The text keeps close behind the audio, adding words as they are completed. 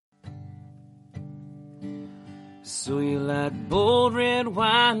So you like bold red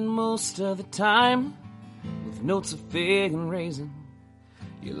wine most of the time, with notes of fig and raisin.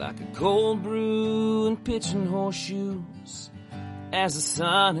 You like a cold brew and pitching horseshoes as the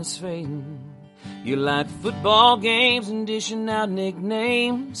sun is fading. You like football games and dishing out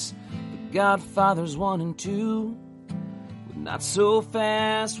nicknames, but Godfathers 1 and 2. But not so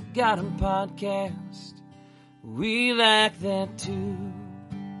fast, we got 'em podcast. We like that too.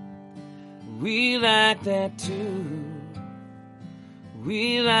 We like that too.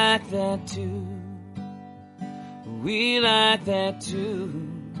 We like that too. We like that too.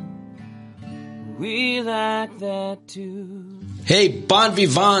 We like that too. Hey, bon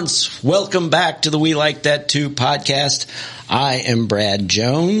vivants, welcome back to the We Like That Too podcast. I am Brad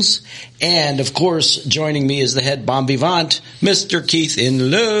Jones, and of course, joining me is the head bon vivant, Mr. Keith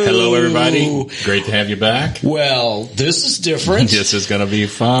Inlow. Hello, everybody. Great to have you back. Well, this is different. This is going to be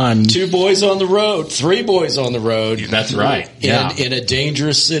fun. 2 boys on the road, 3 boys on the road. That's right. In a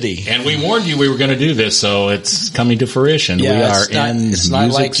dangerous city. And we warned you we were going to do this, so it's coming to fruition. Yeah, we are it's not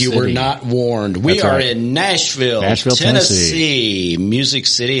Music like you City. were not warned. We That's are right. in Nashville, Tennessee, Music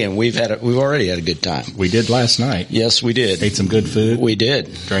City, and we've already had a good time. We did last night. Yes, we did. Ate some good food. We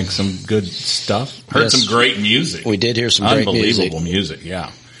did. Drank some good stuff. Heard Yes. some great music. We did hear some great music. Unbelievable music,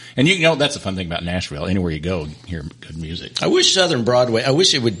 yeah. And you know, that's the fun thing about Nashville. Anywhere you go, you hear good music. I wish Southern Broadway. I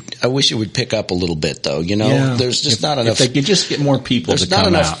wish it would pick up a little bit, though. You know, Yeah. there's just not enough. If they could just get more people There's to not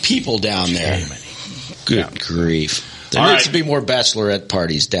come enough out. people down there. Good grief! There All needs right. to be more bachelorette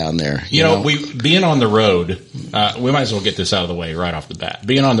parties down there. You know, being on the road, we might as well get this out of the way right off the bat.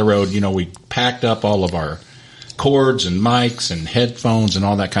 Being on the road, you know, we packed up all of our cords and mics and headphones and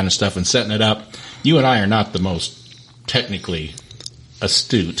all that kind of stuff and setting it up. You and I are not the most technically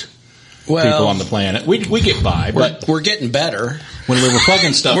astute people on the planet. We get by, but we're getting better. when we were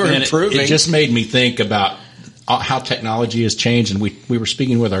plugging stuff We're in, improving. it just made me think about how technology has changed. And we were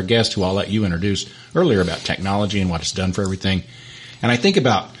speaking with our guest, who I'll let you introduce, earlier about technology and what it's done for everything. And I think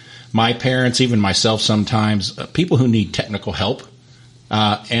about my parents, even myself sometimes, people who need technical help.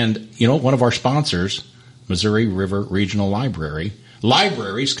 And, you know, one of our sponsors, Missouri River Regional Library,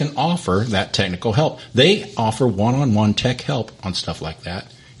 libraries can offer that technical help. They offer one-on-one tech help on stuff like that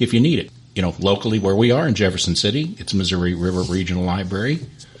if you need it. You know, locally where we are in Jefferson City, it's Missouri River Regional Library.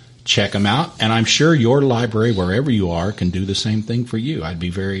 Check them out. And I'm sure your library, wherever you are, can do the same thing for you. I'd be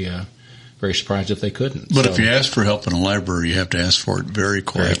very surprised if they couldn't. But if you ask for help in a library, you have to ask for it very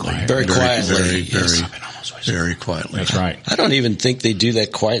quietly. Very quietly. Very quietly. That's right. I don't even think they do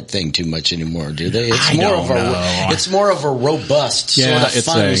that quiet thing too much anymore, do they? It's I more don't of know. It's more of a robust, sort of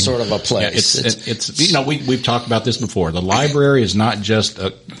fun sort of a place. Yeah, it's you know, we've talked about this before. The library is not just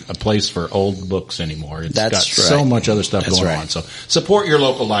a place for old books anymore. It's got so much other stuff going on. So support your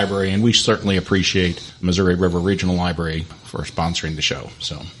local library, and we certainly appreciate Missouri River Regional Library for sponsoring the show.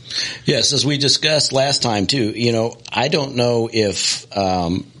 So, yes, as we discussed last time too, you know, I don't know if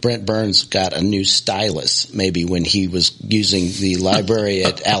Brent Burns got a new stylus maybe when he was using the library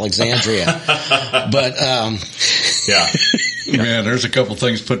at Alexandria, but yeah. Man, there's a couple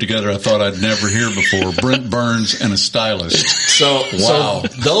things put together I thought I'd never hear before. Brent Burns and a stylist. So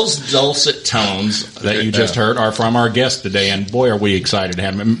those dulcet tones that you just heard are from our guest today, and boy, are we excited to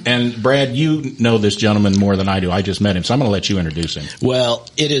have him. And Brad, you know this gentleman more than I do. I just met him, so I'm going to let you introduce him. Well,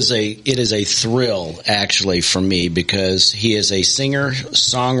 it is a thrill actually for me because he is a singer,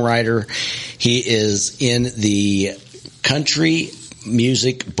 songwriter. He is in the Country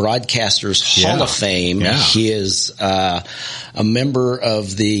Music Broadcasters Hall of Fame. Yeah. He is a member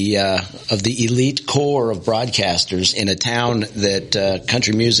of the elite core of broadcasters in a town that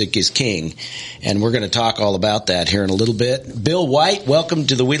country music is king. And we're going to talk all about that here in a little bit. Bill White, welcome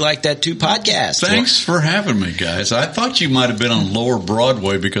to the We Like That Too podcast. Thanks for having me, guys. I thought you might have been on Lower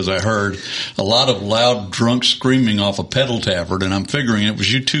Broadway because I heard a lot of loud, drunk screaming off a pedal tavern, and I'm figuring it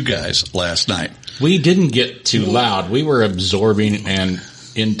was you two guys last night. We didn't get too loud. We were absorbing and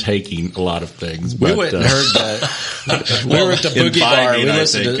intaking a lot of things. We went and heard we were at the Boogie Bar. We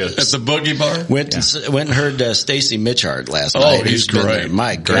listened to At the Boogie Bar? Went and heard Stacy Mitchard last night. Oh, he's been great. there.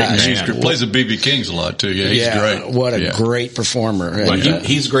 My Great gosh. man. He plays with B.B. King's a lot, too. Yeah, he's great. What a great performer. Well, And,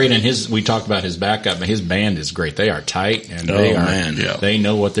 he's great, and we talked about his backup, but his band is great. They are tight, and they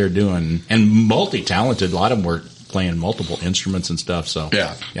know what they're doing, and multi-talented. A lot of them were playing multiple instruments and stuff. So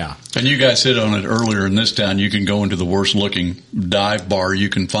Yeah. yeah. And you guys hit on it earlier in this town. You can go into the worst looking dive bar you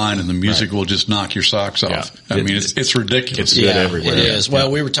can find and the music will just knock your socks off. Yeah. I mean, it's ridiculous. It's good everywhere. It is. Yeah.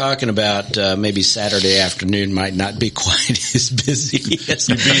 Well, we were talking about maybe Saturday afternoon might not be quite as busy. As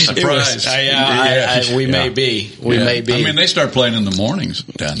You'd be surprised. We may be. We may be. I mean, they start playing in the mornings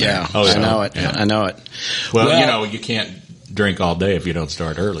down there. Yeah. Oh, yeah. I know it. Yeah. I know it. Well, you can't drink all day if you don't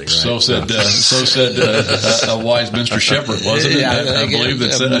start early, right? So said a wise Mr. Shepherd, wasn't it? I believe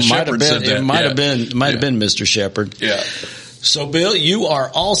that Shepherd said that. It might have been Mr. Shepherd. Yeah. So, Bill, you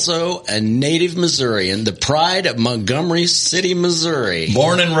are also a native Missourian, the pride of Montgomery City, Missouri.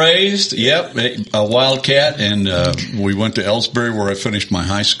 Born and raised, yep, a Wildcat, and we went to Ellsbury where I finished my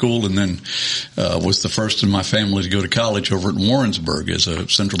high school, and then was the first in my family to go to college over at Warrensburg as a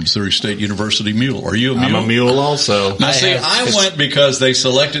Central Missouri State University mule. Are you a mule? I'm a mule also. Now, I went because they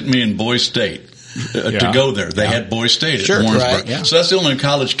selected me in Boys State. To go there. They had Boys State at Warrensburg. Right, yeah. So that's the only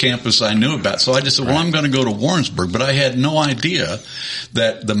college campus I knew about. So I just said, well, I'm going to go to Warrensburg. But I had no idea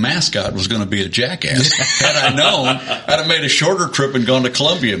that the mascot was going to be a jackass. Had I known, I'd have made a shorter trip and gone to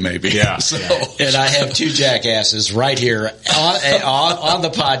Columbia maybe. Yeah. And I have two jackasses right here on the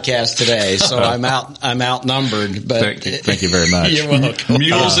podcast today. So I'm outnumbered. But Thank you very much. You're welcome.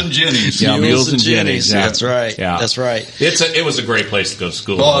 Mules and Jennies. Yeah, Mules and Jennies. Yeah. That's right. Yeah. That's right. It was a great place to go to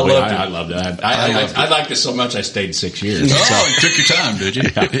school. Oh, I loved it. I liked it so much I stayed 6 years. Oh, you took your time, did you?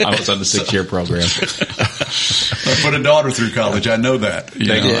 Yeah, I was on the 6-year program. I put a daughter through college. I know that.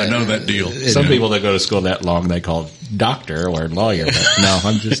 I know that deal. Some people that go to school that long, they call doctor or lawyer. But no,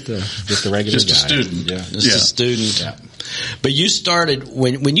 I'm just a regular Just guy. a student. Yeah. Just a student. Yeah. But you started,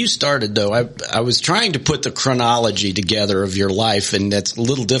 when you started though, I was trying to put the chronology together of your life, and that's a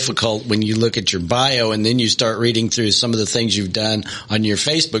little difficult when you look at your bio and then you start reading through some of the things you've done on your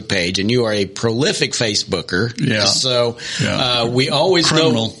Facebook page, and you are a prolific Facebooker. Yeah. So, we always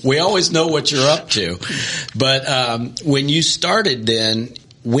know what you're up to. But, when you started then,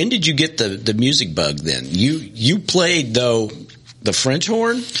 when did you get the music bug then? You played though, the French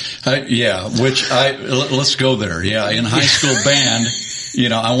horn? Let's go there. Yeah, in high school band,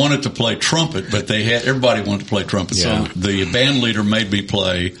 I wanted to play trumpet, but everybody wanted to play trumpet. Yeah. So the band leader made me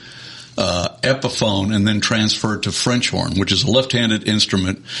play Epiphone and then transferred to French horn, which is a left-handed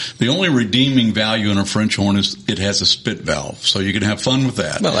instrument. The only redeeming value in a French horn is it has a spit valve, so you can have fun with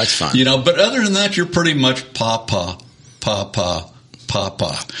that. Well, that's fine. But other than that, you're pretty much pa-pa.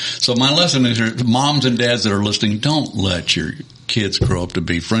 So my lesson is, moms and dads that are listening, don't let your kids grow up to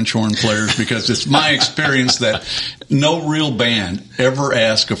be French horn players, because it's my experience that no real band ever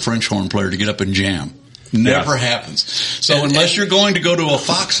asks a French horn player to get up and jam. Never happens. So unless you're going to go to a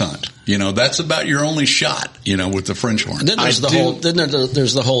fox hunt, that's about your only shot, with the French horn. Then there's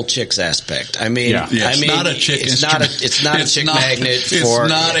there's the whole chicks aspect. I mean, it's not a chick instrument. It's not a chick magnet for. It's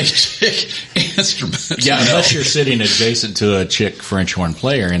not a chick instrument. Yeah, unless you're sitting adjacent to a chick French horn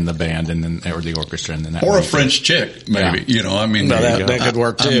player in the band or the orchestra, and then that or a French chick, maybe. Yeah. That could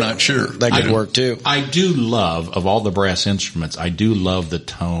work too. I'm not sure. That could work too. I do love, of all the brass instruments, I do love the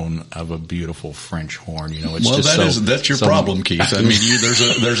tone of a beautiful French horn. It's that's your problem, Keith. I mean,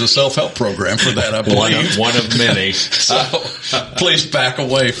 there's a self-help program for that, I believe. One of many. So please back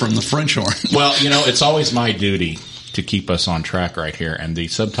away from the French horn. Well, it's always my duty to keep us on track right here, and the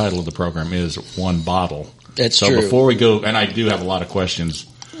subtitle of the program is One Bottle. That's so true. Before we go, and I do have a lot of questions,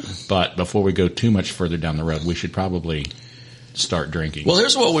 but before we go too much further down the road, we should probably start drinking. Well,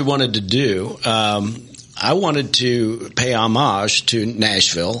 here's what we wanted to do. I wanted to pay homage to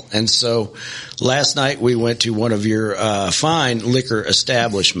Nashville, and so last night we went to one of your fine liquor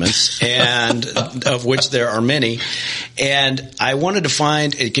establishments, and of which there are many. And I wanted to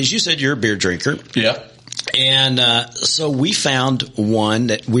find, because you said you're a beer drinker. Yeah. And so we found one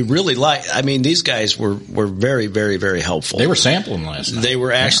that we really liked. I mean, these guys were very, very, very helpful. They were sampling last night. They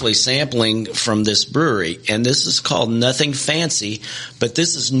were actually sampling from this brewery, and this is called Nothing Fancy, but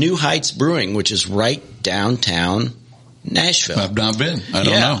this is New Heights Brewing, which is right downtown Nashville. I've not been. I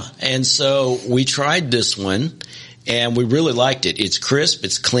don't know. And so we tried this one, and we really liked it. It's crisp.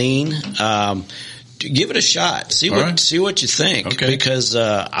 It's clean. Give it a shot. See what you think. Okay. Because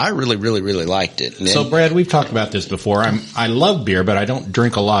I really, really, really liked it. And so, Brad, we've talked about this before. I love beer, but I don't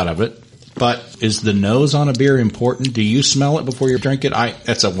drink a lot of it. But is the nose on a beer important? Do you smell it before you drink it?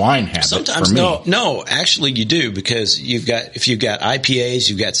 That's a wine habit. Sometimes for me. no, actually you do, because if you've got IPAs,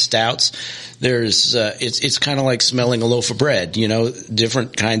 you've got stouts. There's it's kind of like smelling a loaf of bread.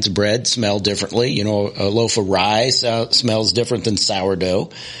 Different kinds of bread smell differently. A loaf of rye smells different than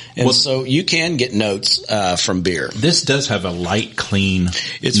sourdough, and so you can get notes from beer. This does have a light, clean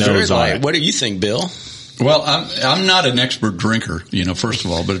It's nose very light. on it. What do you think, Bill? Well, I'm not an expert drinker, first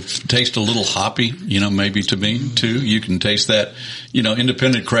of all, but it tastes a little hoppy, maybe to me too. You can taste that,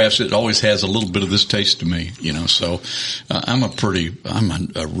 independent crafts, it always has a little bit of this taste to me, so I'm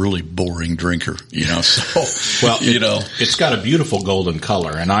a really boring drinker, so, well, it's got a beautiful golden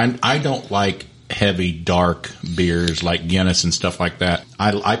color, and I don't like heavy, dark beers like Guinness and stuff like that.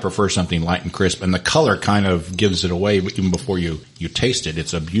 I prefer something light and crisp, and the color kind of gives it away even before you taste it.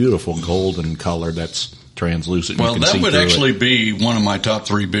 It's a beautiful golden color that's translucent. Well, that would actually be one of my top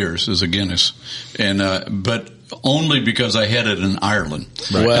 3 beers is a Guinness, and but only because I had it in Ireland.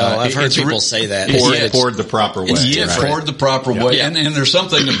 Right. Well, I've heard people say that. Poured the proper way. Poured the proper way. Yeah. And there's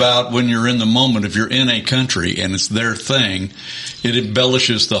something about when you're in the moment, if you're in a country and it's their thing, it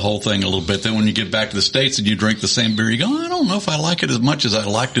embellishes the whole thing a little bit. Then when you get back to the States and you drink the same beer, you go, I don't know if I like it as much as I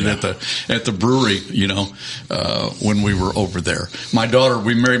liked it at the brewery, when we were over there.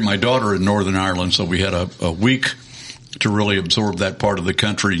 We married my daughter in Northern Ireland, so we had a week to really absorb that part of the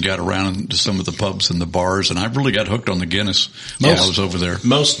country and got around to some of the pubs and the bars. And I really got hooked on the Guinness while I was over there.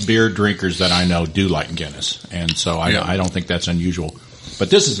 Most beer drinkers that I know do like Guinness. And so I don't think that's unusual. But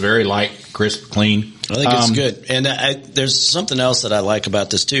this is very light, crisp, clean. I think it's good. And there's something else that I like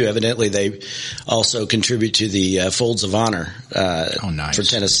about this too. Evidently, they also contribute to the Folds of Honor nice. for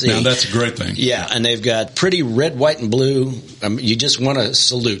Tennessee. Now, that's a great thing. Yeah, and they've got pretty red, white, and blue. You just want to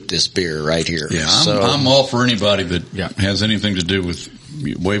salute this beer right here. Yeah, I'm all for anybody that has anything to do with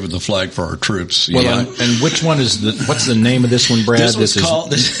waving the flag for our troops. Well, and which one is what's the name of this one, Brad? This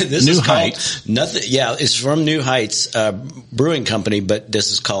is New Heights. Nothing. Yeah, it's from New Heights Brewing Company, but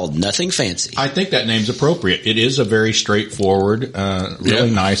this is called Nothing Fancy. I think that name's appropriate. It is a very straightforward,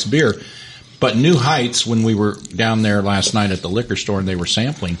 really nice beer. But New Heights, when we were down there last night at the liquor store and they were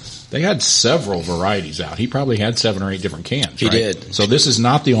sampling, they had several varieties out. He probably had 7 or 8 different cans. He did. So this is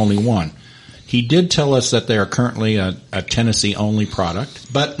not the only one. He did tell us that they are currently a Tennessee-only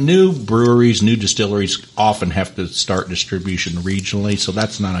product, but new breweries, new distilleries often have to start distribution regionally, so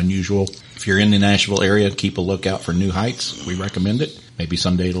that's not unusual. If you're in the Nashville area, keep a lookout for New Heights. We recommend it. Maybe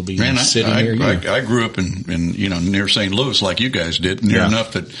someday it'll be sitting near you. I grew up in near St. Louis like you guys did, near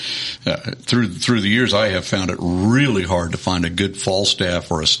enough that through the years I have found it really hard to find a good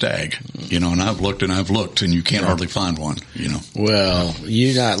Falstaff or a Stag. And I've looked, and you can't hardly find one. Well,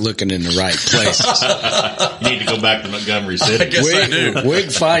 you're not looking in the right places. You need to go back to Montgomery City. I guess I do. We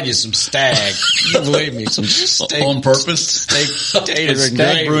can find you some Stag. Believe me, some steak on purpose. Is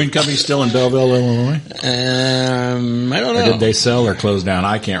Stag Brewing Company still in Belleville, Illinois? I don't know. Or did they sell or close down?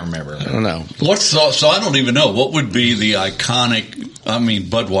 I can't remember. I don't know. So I don't even know. What would be the iconic,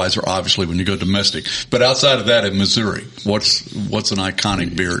 Budweiser, obviously, when you go domestic. But outside of that, in Missouri, what's an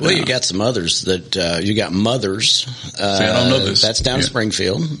iconic beer? Well, you got some others that, you got Mother's. See, I don't know this. That's down in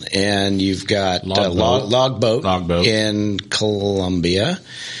Springfield. And you've got Logboat in Columbia.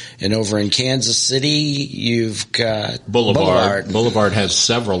 And over in Kansas City, you've got Boulevard. Boulevard has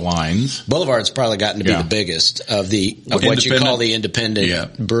several lines. Boulevard's probably gotten to be the biggest of what you call the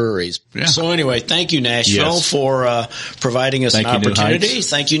independent breweries. Yeah. So anyway, thank you, Nashville, for providing us an opportunity.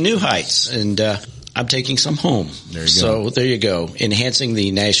 Thank you, New Heights. And I'm taking some home. There you go. So there you go. Enhancing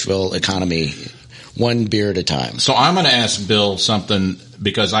the Nashville economy one beer at a time. So I'm going to ask Bill something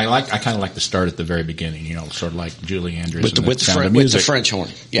because I kind of like to start at the very beginning, sort of like Julie Andrews with the French horn.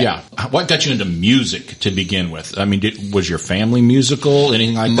 Yeah. What got you into music to begin with? Was your family musical,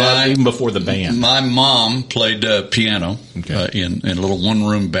 anything like that, even before the band? My mom played piano in a little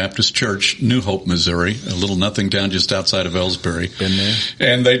one-room Baptist church, New Hope, Missouri, a little nothing town just outside of Ellsbury. Been there?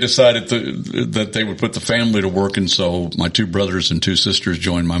 And they decided that they would put the family to work, and so my 2 brothers and 2 sisters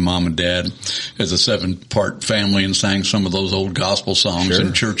joined my mom and dad as a 7-part family and sang some of those old gospel songs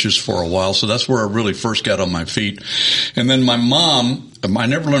in churches for a while. So that's where I really first got on my feet. And then my mom, I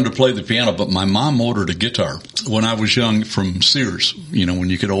never learned to play the piano, but my mom ordered a guitar when I was young from Sears, when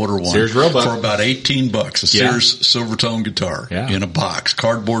you could order one Sears Roebuck for about $18, a Sears Silvertone guitar in a box,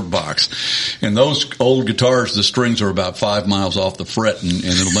 cardboard box. And those old guitars, the strings are about 5 miles off the fret and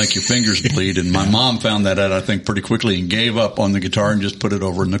it'll make your fingers bleed. And my mom found that out, I think, pretty quickly and gave up on the guitar and just put it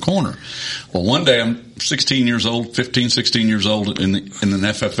over in the corner. Well, one day I'm 16 years old in an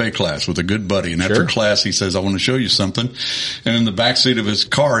FFA class with a good buddy. And after class, he says, I want to show you something. And in the backseat of his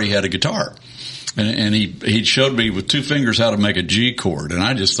car, he had a guitar. And he showed me with 2 fingers how to make a G chord. And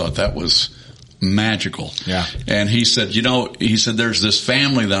I just thought that was magical. Yeah. And he said, there's this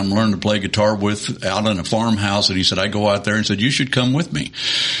family that I'm learning to play guitar with out in a farmhouse. And he said, I go out there and said, you should come with me.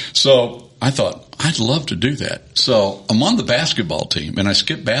 So I thought, I'd love to do that. So I'm on the basketball team, and I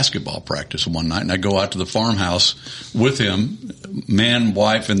skip basketball practice one night, and I go out to the farmhouse with him. Man,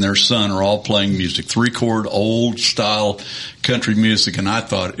 wife, and their son are all playing music, 3-chord, old-style country music, and I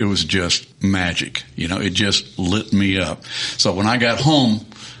thought it was just magic. You know, it just lit me up. So when I got home,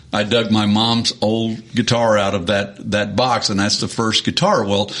 I dug my mom's old guitar out of that box, and that's the first guitar.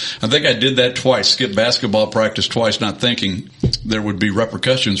 Well, I think I did that twice, skipped basketball practice twice, not thinking there would be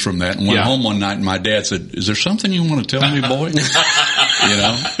repercussions from that, and went home one night, and my dad said, "Is there something you want to tell me, boy?" You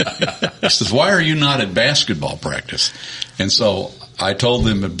know? He says, "Why are you not at basketball practice?" And so I told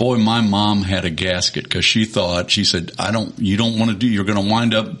them that, boy, my mom had a gasket because she said, you don't want to do, you're going to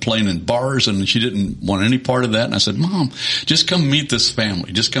wind up playing in bars, and she didn't want any part of that. And I said, Mom, just come meet this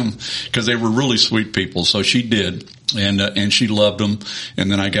family. Just come, because they were really sweet people. So she did. And she loved them. And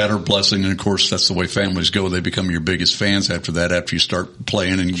then I got her blessing. And of course, that's the way families go. They become your biggest fans after that, after you start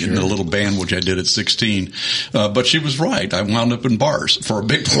playing and getting a little band, which I did at 16. But she was right. I wound up in bars for a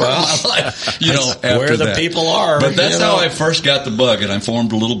big part of my life, you know, after where the that. people are. But that's how I first got the bug. And I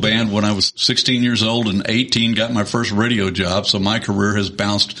formed a little band when I was 16 years old, and 18 got my first radio job. So my career has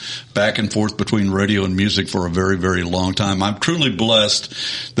bounced back and forth between radio and music for a very, very long time. I'm truly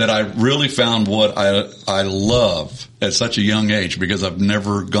blessed that I really found what I love at such a young age, because I've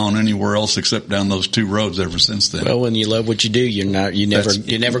never gone anywhere else except down those two roads ever since then. Well, when you love what you do, you never go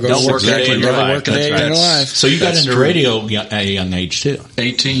to work exactly you never work a day in your life. So you got into radio at a young age too.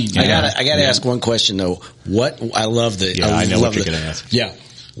 18. Yeah. I got to ask one question though. I love the. I know what you're going to ask. Yeah.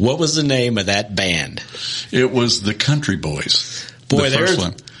 What was the name of that band? It was the Country Boys. Boy, the first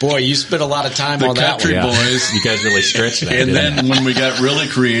one. Boy, you spent a lot of time on that one. The Country Boys. You guys really stretched that. And then when we got really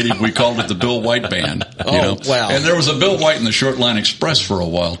creative, we called it the Bill White Band. Wow. And there was a Bill White in the Short Line Express for a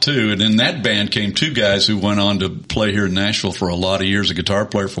while too. And in that band came two guys who went on to play here in Nashville for a lot of years. A guitar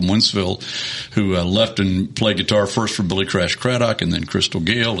player from Wentzville who left and played guitar first for Billy Crash Craddock, and then Crystal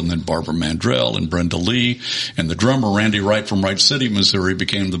Gale, and then Barbara Mandrell and Brenda Lee. And the drummer, Randy Wright from Wright City, Missouri,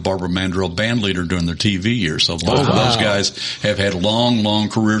 became the Barbara Mandrell band leader during their TV years. So both of those guys have had long, long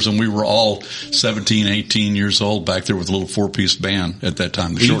careers, and we were all 17, 18 years old back there with a little 4-piece band at that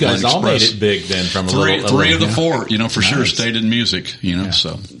time. The you guys all made it big then from three of the four, for sure, stayed in music,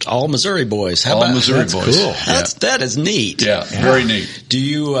 so. All Missouri boys. Missouri boys. Cool. That is neat. Yeah, very neat. Do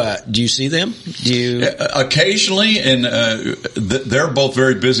you see them? Occasionally, and they're both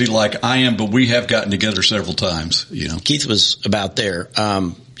very busy like I am, but we have gotten together several times, Keith was about there.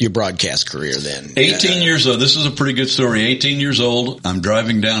 Your broadcast career then. 18 years old. This is a pretty good story. 18 years old. I'm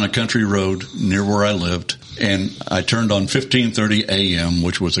driving down a country road near where I lived, and I turned on 1530 AM,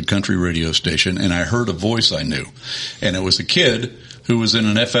 which was a country radio station, and I heard a voice I knew. And it was a kid who was in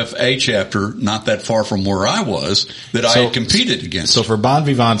an FFA chapter not that far from where I was that I had competed against. So for bon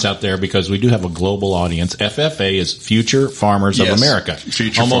vivants out there, because we do have a global audience, FFA is Future Farmers of America.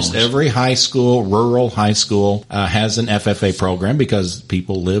 Almost every high school, rural high school, has an FFA program because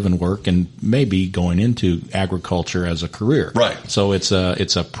people live and work and may be going into agriculture as a career. Right. So it's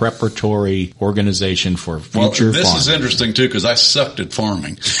a preparatory organization for future this farmers. Is interesting too, because I sucked at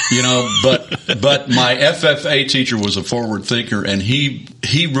farming, but my FFA teacher was a forward thinker, and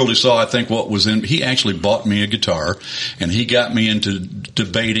he really saw, I think, what was in. He actually bought me a guitar, and he got me into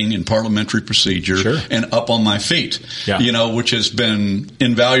debating and parliamentary procedure and up on my feet. Which has been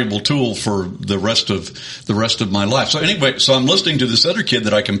invaluable tool for the rest of my life. So anyway, I'm listening to this other kid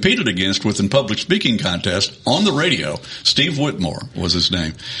that I competed against with in public speaking contest on the radio. Steve Whitmore was his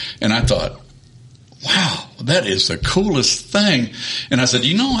name, and I thought, wow, that is the coolest thing. And I said,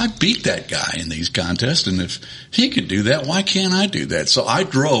 I beat that guy in these contests, and if he could do that, why can't I do that? So I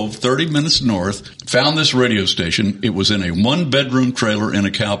drove 30 minutes north, found this radio station. It was in a 1-bedroom trailer in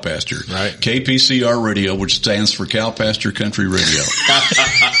a cow pasture. Right. KPCR Radio, which stands for Cow Pasture Country Radio.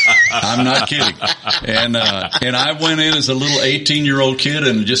 I'm not kidding. And I went in as a little 18-year-old kid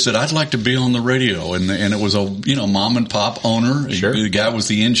and just said, I'd like to be on the radio. And it was a, mom and pop owner. Sure. The guy was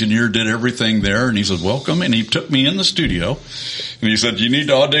the engineer, did everything there. And he said, welcome. And he took me in the studio and he said, you need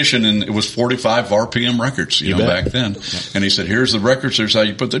to audition. And it was 45 RPM records, back then. Yep. And he said, here's the records. Here's how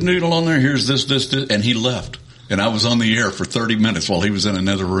you put the needle on there. Here's this. And he left. And I was on the air for 30 minutes while he was in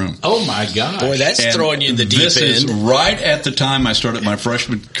another room. Oh, my gosh. Boy, that's throwing you in the deep end. This is right at the time I started my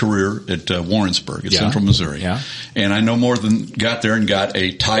freshman career at Warrensburg at Central Missouri. Yeah. And I no more than got there and got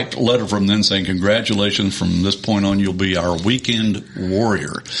a typed letter from them saying, congratulations, from this point on you'll be our weekend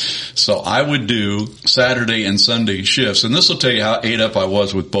warrior. So I would do Saturday and Sunday shifts. And this will tell you how ate up I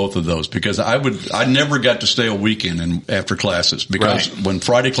was with both of those, because I never got to stay a weekend after classes, because when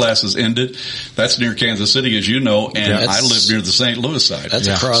Friday classes ended, that's near Kansas City, as you know, and I live near the St. Louis side. That's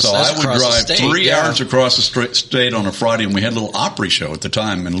across. So that's I would drive the state. 3 hours across the state on a Friday, and we had a little Opry show at the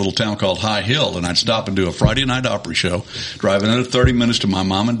time in a little town called High Hill, and I'd stop and do a Friday night Opry show, drive another 30 minutes to my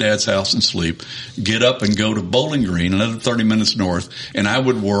mom and dad's house and sleep, get up and go to Bowling Green, another 30 minutes north, and I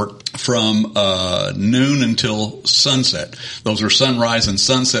would work from noon until sunset. Those are sunrise and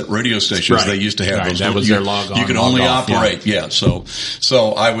sunset radio stations they used to have. Those that was their log on. You could only operate,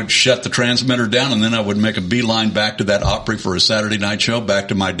 So I would shut the transmitter down, and then I would make a beeline back to that Opry for a Saturday night show, back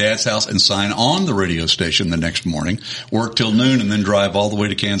to my dad's house, and sign on the radio station the next morning, work till noon, and then drive all the way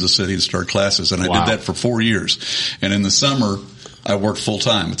to Kansas City to start classes. And I did that for 4 years. And in the summer, I worked full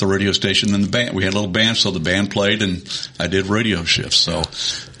time at the radio station and the band. We had a little band, so the band played, and I did radio shifts. So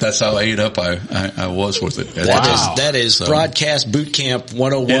that's how ate up I was with it. That is Broadcast Boot Camp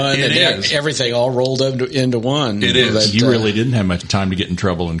 101 and everything all rolled up into one. It is. But, you really didn't have much time to get in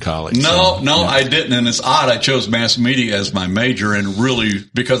trouble in college. No, I didn't. And it's odd. I chose mass media as my major, and really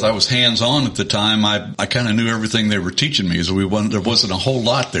because I was hands-on at the time, I kind of knew everything they were teaching me. So there wasn't a whole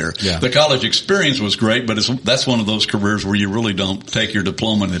lot there. Yeah. The college experience was great, but that's one of those careers where you really don't take your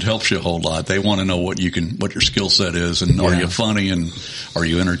diploma and it helps you a whole lot. They want to know what your skill set is, and are you funny, and are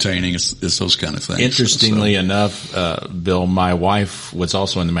you entertaining? It's those kind of things. Interestingly enough, Bill, my wife was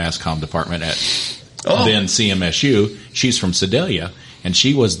also in the mass comm department at then CMSU. She's from Sedalia, and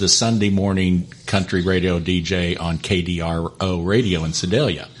she was the Sunday morning country radio DJ on KDRO radio in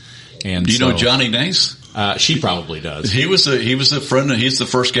Sedalia. And do you know Johnny Nace? She probably does. He was a friend. He's the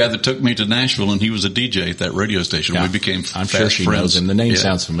first guy that took me to Nashville, and he was a DJ at that radio station. We became I'm sure she knows him. The name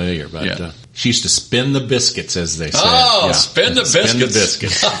sounds familiar, but she used to spin the biscuits, as they say. Spin the biscuits. Spin the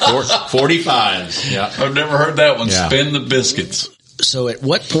biscuits. 45s. Yeah, I've never heard that one. Yeah. Spin the biscuits. So at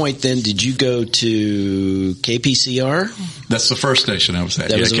what point then did you go to KPCR? That's the first station I was at.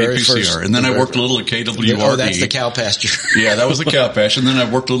 That was the KPCR. Very first, and then I worked a little at KWRE. Oh, that's the cow pasture. Yeah, that was the cow pasture. And then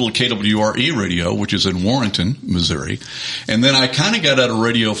I worked a little at KWRE radio, which is in Warrenton, Missouri. And then I kind of got out of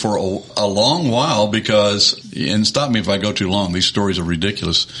radio for a long while because, and stop me if I go too long, these stories are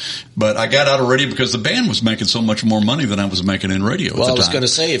ridiculous, but I got out of radio because the band was making so much more money than I was making in radio at the time. Well, I was going to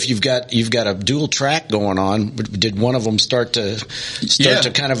say, if you've got a dual track going on, did one of them start to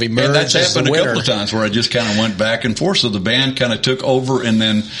kind of emerge? And that's happened a couple of times where I just kind of went back and forth. So the band kind of took over, and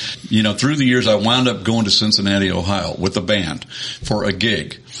then, through the years I wound up going to Cincinnati, Ohio with the band for a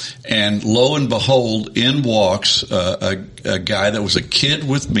gig. And lo and behold, in walks a guy that was a kid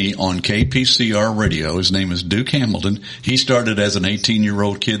with me on KPCR radio. His name is Duke Hamilton. He started as an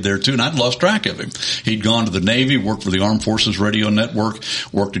 18-year-old kid there too, and I'd lost track of him. He'd gone to the Navy, worked for the Armed Forces Radio Network,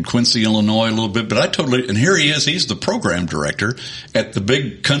 worked in Quincy, Illinois a little bit, but and here he is, he's the program director at the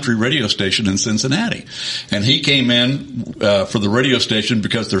big country radio station in Cincinnati. And he came in for the radio station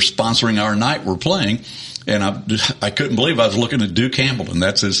because they're sponsoring our night we're playing. And I couldn't believe I was looking at Duke Hamilton.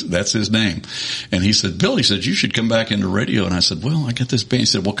 That's his name. And he said, Bill, you should come back into radio. And I said, well, I got this band. He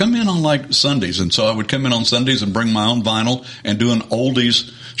said, well, come in on like Sundays. And so I would come in on Sundays and bring my own vinyl and do an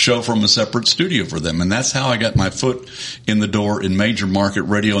oldies show from a separate studio for them. And that's how I got my foot in the door in major market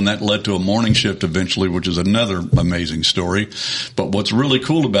radio. And that led to a morning shift eventually, which is another amazing story. But what's really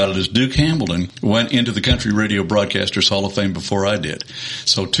cool about it is Duke Hamilton went into the Country Radio Broadcasters Hall of Fame before I did.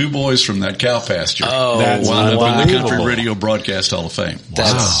 So two boys from that cow pasture. Wound up in the Country Radio Broadcast Hall of Fame.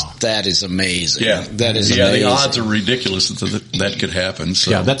 That is amazing. Yeah. That is amazing. The odds are ridiculous that could happen.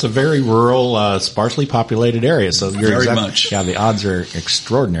 So. Yeah, that's a very rural, sparsely populated area. So very much. Yeah, the odds are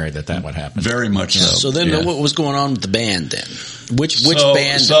extraordinary that would happen. Very much so. So then what was going on with the band then? Which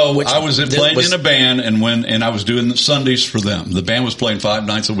band? I was playing in a band, and I was doing the Sundays for them. The band was playing 5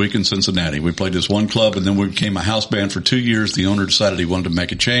 nights a week in Cincinnati. We played this one club, and then we became a house band for 2 years. The owner decided he wanted to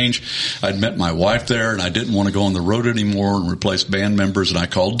make a change. I'd met my wife there, and I didn't want to go on the road anymore and replace band members. And I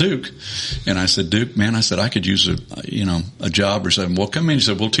called Duke, and I said, Duke, man, I could use a job or something. Well, come in. He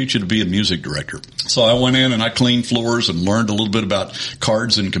said, we'll teach you to be a music director. So I went in and I cleaned floors and learned a little bit about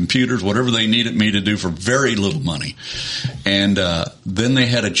cards and computers, whatever they needed me to do for very little money. And then they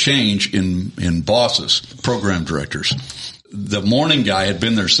had a change in bosses, program directors. The morning guy had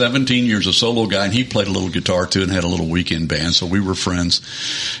been there 17 years, a solo guy, and he played a little guitar too and had a little weekend band, so we were friends.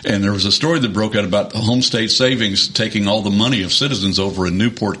 And there was a story that broke out about Home State Savings taking all the money of Citizens over in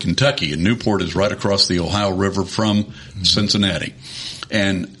Newport, Kentucky. And Newport is right across the Ohio River from Cincinnati.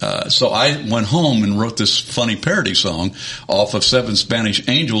 And so I went home and wrote this funny parody song off of 7 Spanish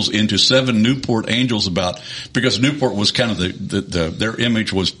Angels into 7 Newport Angels because Newport was kind of their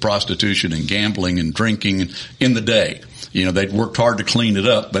image was prostitution and gambling and drinking in the day. They'd worked hard to clean it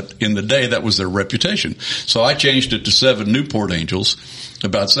up, but in the day that was their reputation. So I changed it to 7 Newport Angels.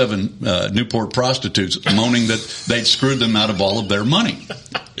 about 7 Newport prostitutes moaning that they'd screwed them out of all of their money.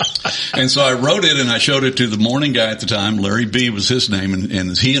 And so I wrote it and I showed it to the morning guy at the time. Larry B was his name,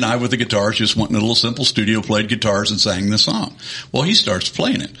 and he and I with the guitars just went in a little simple studio, played guitars and sang the song. Well, he starts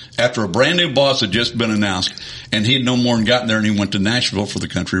playing it after a brand new boss had just been announced, and he had no more than gotten there, and he went to Nashville for the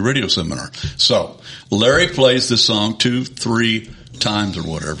country radio seminar. So Larry plays this song 2-3 times or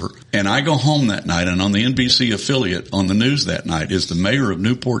whatever, and I go home that night, and on the NBC affiliate on the news that night is the mayor of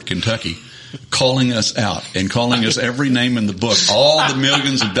Newport, Kentucky, calling us out and calling us every name in the book, all the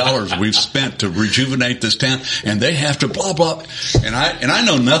millions of dollars we've spent to rejuvenate this town, and they have to blah blah. And I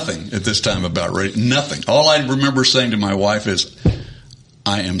know nothing at this time about radio, nothing. All I remember saying to my wife is,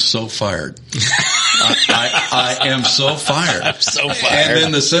 I am so fired. I am so fired. I'm so fired. And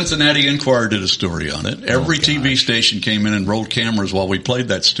then the Cincinnati Enquirer did a story on it. Every TV station came in and rolled cameras while we played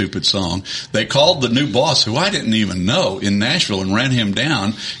that stupid song. They called the new boss, who I didn't even know, in Nashville and ran him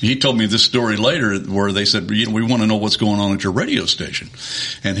down. He told me this story later where they said, we want to know what's going on at your radio station.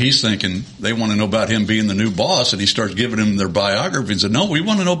 And he's thinking they want to know about him being the new boss, and he starts giving him their biography and said, no, we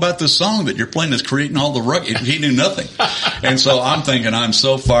want to know about this song that you're playing that's creating all the ruckus. He knew nothing. And so I'm thinking I'm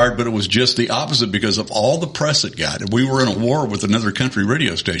so fired, but it was just the opposite because of all the press it got. We were in a war with another country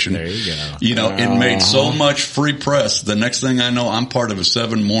radio station. There you go. You know, it made so much free press. The next thing I know, I'm part of a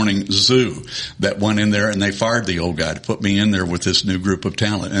 7 morning zoo that went in there, and they fired the old guy to put me in there with this new group of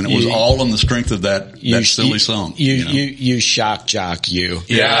talent. And it was all on the strength of that silly song. You shock jock you.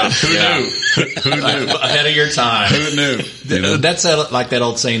 Yeah. Who knew? Who knew? Ahead of your time. Who knew? You know? That's like that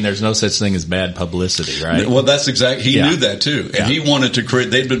old saying, there's no such thing as bad publicity, right? Well, that's exactly, he knew that too. And he wanted to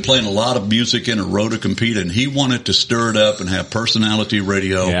create, they'd been playing a lot of music in a row to compete, and he wanted to stir it up and have personality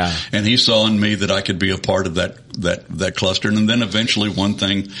radio. Yeah. And he saw in me that I could be a part of that cluster. And then eventually one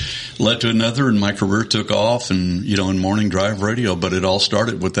thing led to another, and my career took off, and, you know, in morning drive radio, but it all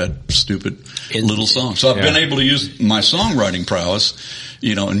started with that stupid little song. So I've been able to use my songwriting prowess,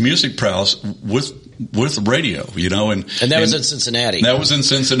 you know, and music prowess with radio, you know, and that was in Cincinnati. That was in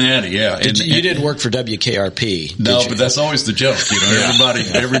Cincinnati, yeah. You didn't work for WKRP. No, but that's always the joke, you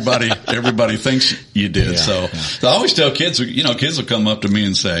know. Everybody thinks you did. So I always tell kids, you know, kids will come up to me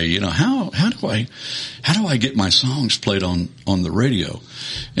and say, you know, how do I get my songs played on the radio?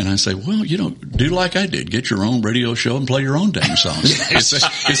 And I say, well, you know, do like I did. Get your own radio show and play your own dang songs.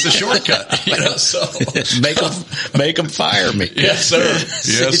 It's a shortcut, you know, so. Make them fire me. Yes, sir.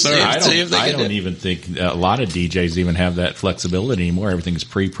 Yes, sir. I don't even think a lot of DJs even have that flexibility anymore. Everything's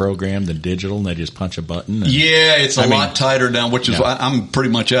pre-programmed and digital, and they just punch a button. Yeah, it's a lot tighter now, which is why I'm pretty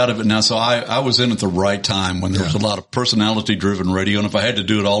much out of it now. So I was in at the right time when there was a lot of personality-driven radio, and if I had to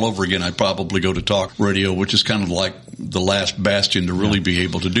do it all over again, I'd probably go to talk radio, which is kind of like the last bastion to really be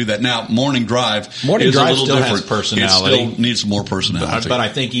able to do that. Now, morning drive is a little still different. Has personality. It still needs more personality. But I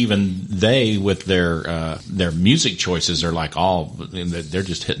think even they, with their music choices, are like they're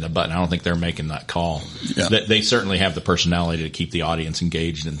just hitting a button. I don't think they're making that call. Yeah. They certainly have the personality to keep the audience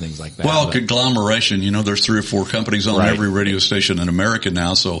engaged and things like that. Well, conglomeration, you know, there's 3 or 4 companies on every radio station in America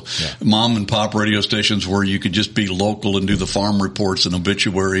now. So mom and pop radio stations where you could just be local and do the farm reports and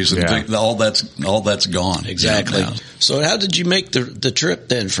obituaries and all that's gone. Exactly. You know, so how did you make the trip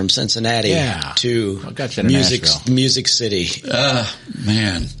then from Cincinnati to Music City?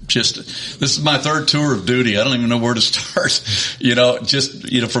 Man, this is my 3rd tour of duty. I don't even know where to start. You know,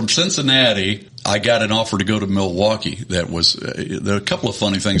 from Cincinnati, I got an offer to go to Milwaukee. There a couple of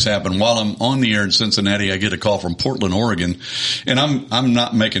funny things happened. While I'm on the air in Cincinnati, I get a call from Portland, Oregon, and I'm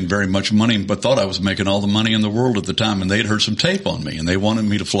not making very much money, but thought I was making all the money in the world at the time, and they'd heard some tape on me, and they wanted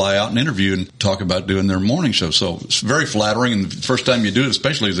me to fly out and interview and talk about doing their morning show. So it's very flattering, and the first time you do it,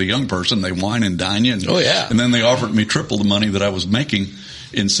 especially as a young person, they wine and dine you. And then they offered me triple the money that I was making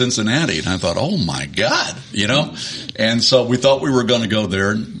in Cincinnati. And I thought, oh my God, you know? And so we thought we were going to go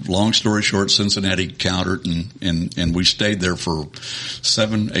there. Long story short, Cincinnati countered and we stayed there for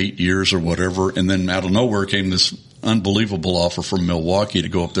 7-8 years or whatever. And then out of nowhere came this unbelievable offer from Milwaukee to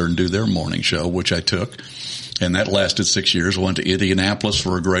go up there and do their morning show, which I took. And that lasted 6 years. I went to Indianapolis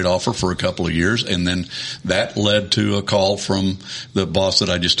for a great offer for a couple of years. And then that led to a call from the boss that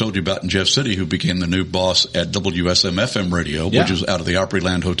I just told you about in Jeff City, who became the new boss at WSM-FM radio, which was out of the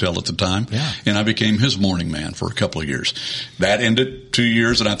Opryland Hotel at the time. Yeah. And I became his morning man for a couple of years. That ended 2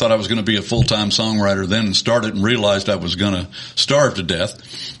 years, and I thought I was going to be a full-time songwriter then, and started and realized I was going to starve to death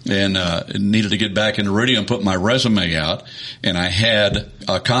and needed to get back into radio and put my resume out. And I had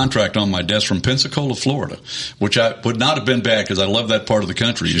a contract on my desk from Pensacola, Florida, which I would not have been bad because I love that part of the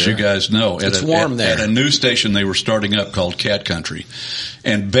country, as you guys know. It's warm there. At a new station they were starting up called Cat Country.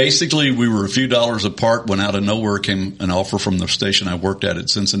 And basically we were a few dollars apart when out of nowhere came an offer from the station I worked at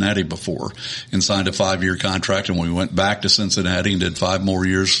Cincinnati before and signed a 5-year contract, and we went back to Cincinnati and did 5 more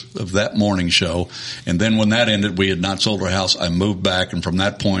years of that morning show. And then when that ended, we had not sold our house. I moved back, and from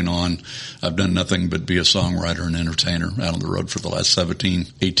that point on, I've done nothing but be a songwriter and entertainer out on the road for the last 17,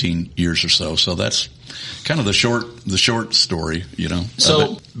 18 years or so. So that's kind of the short story, you know.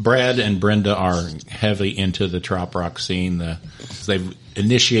 So Brad and Brenda are heavy into the trop rock scene. They've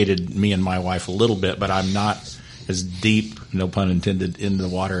initiated me and my wife a little bit, but I'm not as deep, no pun intended, in the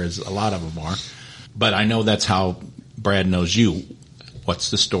water as a lot of them are. But I know that's how Brad knows you.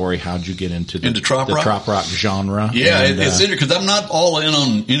 What's the story? How'd you get into the trop rock genre? Yeah, it's interesting because I'm not all in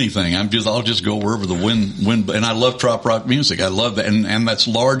on anything. I'll just go wherever the wind, and I love trop rock music. I love that, and that's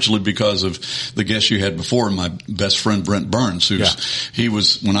largely because of the guest you had before, my best friend Brent Burns, he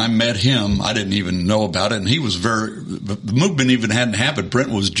was, when I met him, I didn't even know about it, and he was the movement even hadn't happened.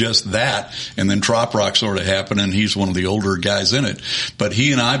 Brent was just that, and then trop rock sort of happened, and he's one of the older guys in it. But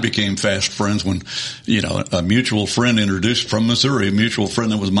he and I became fast friends when, you know, a mutual friend introduced from Missouri, a mutual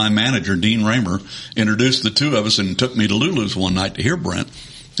friend that was my manager, Dean Raymer, introduced the two of us and took me to Lulu's one night to hear Brent.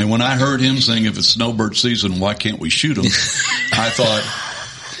 And when I heard him sing, "If it's snowbird season, why can't we shoot 'em?" I thought,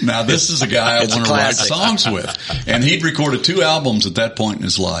 now this is a guy I want to write songs with. And he'd recorded 2 albums at that point in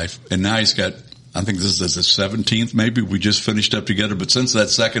his life, and now he's got, I think this is the 17th maybe. We just finished up together, but since that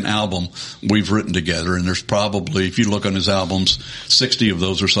second album, we've written together, and there's probably, if you look on his albums, 60 of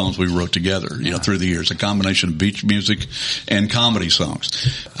those are songs we wrote together, you know, through the years, a combination of beach music and comedy songs.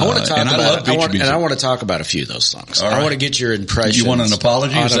 I want to talk I love beach music. And I want to talk about a few of those songs. Right. I want to get your impressions. You want an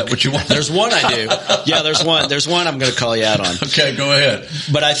apology? Is that what you want? There's one I do. Yeah, there's one I'm going to call you out on. Okay, go ahead.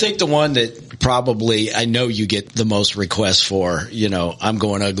 But I think the one that probably, I know you get the most requests for, you know, "I'm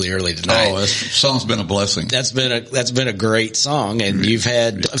Going Ugly Early Tonight." Oh, that song's been a blessing. That's been a great song, and you've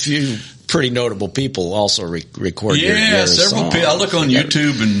had a few pretty notable people also record your several song. people. I look on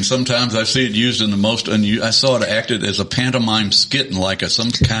YouTube, and sometimes I see it used in the most I saw it acted as a pantomime skit in like some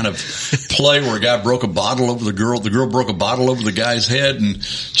kind of play where a guy broke a bottle over the girl broke a bottle over the guy's head, and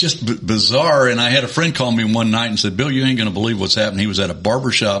just bizarre. And I had a friend call me one night and said, "Bill, you ain't going to believe what's happened." He was at a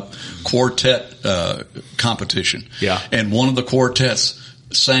barbershop quartet competition. Yeah. And one of the quartets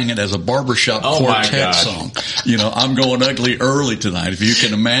sang it as a barbershop quartet song. You know, "I'm Going Ugly Early Tonight," if you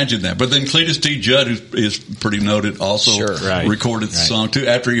can imagine that. But then Cletus T. Judd, who is pretty noted, also recorded the song too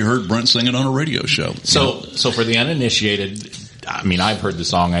after he heard Brent sing it on a radio show. So for the uninitiated, I mean, I've heard the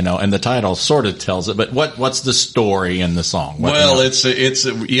song, I know, and the title sort of tells it, but what's the story in the song? It's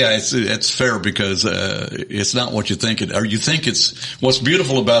fair because, it's not what you think it, or you think it's, what's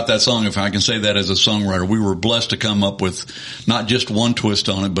beautiful about that song, if I can say that as a songwriter, we were blessed to come up with not just one twist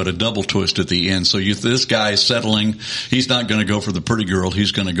on it, but a double twist at the end. So this guy is settling, he's not going to go for the pretty girl,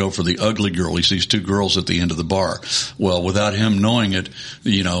 he's going to go for the ugly girl. He sees 2 girls at the end of the bar. Well, without him knowing it,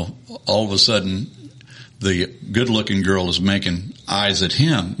 you know, all of a sudden, the good-looking girl is making eyes at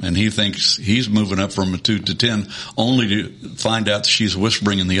him, and he thinks he's moving up from a 2 to 10, only to find out that she's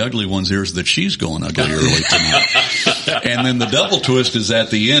whispering in the ugly one's ears that she's going ugly early tonight. And then the double twist is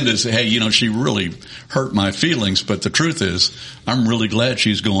at the end is, hey, you know, she really hurt my feelings, but the truth is, I'm really glad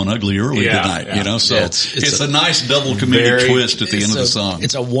she's going ugly early tonight. Yeah. You know, so it's a nice double comedic twist at the end of the song.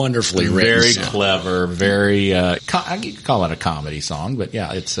 It's a wonderfully written very song. Clever, very. I could call it a comedy song, but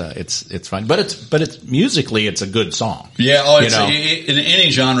yeah, it's fun. But it's musically, it's a good song. Yeah, in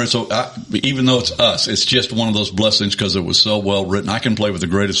any genre. So even though it's us, it's just one of those blessings because it was so well written. I can play with the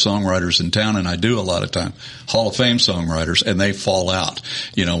greatest songwriters in town, and I do a lot of time. Hall of Fame songwriters, and they fall out.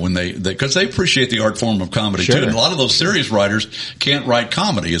 You know, when because they appreciate the art form of comedy too. And a lot of those serious writers can't write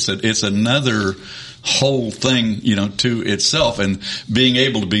comedy. It's another whole thing, you know, to itself, and being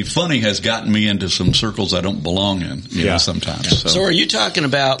able to be funny has gotten me into some circles I don't belong in, you know, sometimes. So are you talking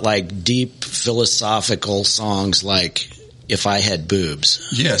about like deep philosophical songs like If I Had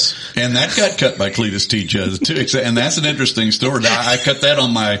Boobs? Yes. And that got cut by Cletus T. Judd too. And that's an interesting story. I cut that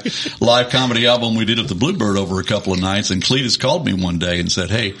on my live comedy album we did at the Bluebird over a couple of nights, and Cletus called me one day and said,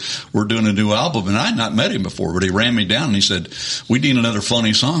 "Hey, we're doing a new album." And I had not met him before, but he ran me down and he said, "We need another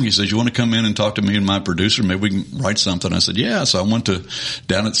funny song." He says, "You want to come in and talk to me and my producer? Maybe we can write something." I said, "Yeah." So I went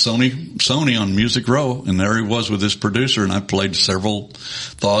down at Sony on Music Row, and there he was with his producer, and I played several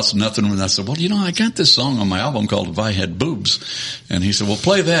thoughts, nothing. And I said, "Well, you know, I got this song on my album called If I Had Boobs." And he said, "Well,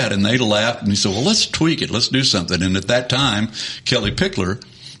 play that." And they laughed, and he said, "Well, let's tweak it. Let's do something." And at that time, Kelly Pickler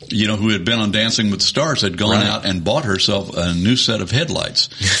who had been on Dancing with the Stars, had gone out and bought herself a new set of headlights.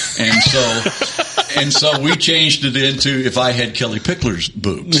 And so we changed it into if I had Kelly Pickler's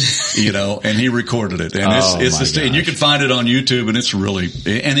boobs, and he recorded it. And and you can find it on YouTube, and it's really,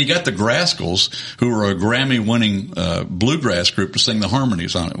 and he got the Grascals, who are a Grammy-winning bluegrass group, to sing the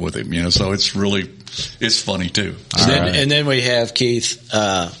harmonies on it with him, so it's really, it's funny too. And then we have Keith,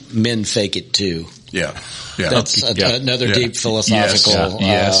 Men Fake It Too. Yeah. That's another deep philosophical,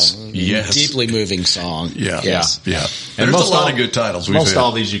 yes. deeply moving song. Yeah. And there's a lot of good titles. Most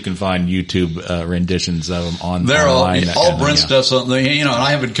all these you can find YouTube renditions of them on. They're online. all Brent stuff's on. And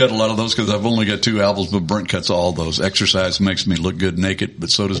I haven't cut a lot of those because I've only got 2 albums, but Brent cuts all those. Exercise makes me look good naked,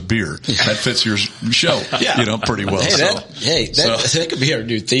 but so does beer. That fits your show, pretty well. That could be our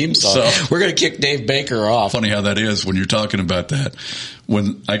new theme song. We're going to kick Dave Baker off. Funny how that is when you're talking about that.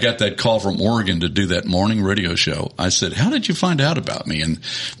 When I got that call from Oregon to do that morning radio show, I said, "How did you find out about me?" And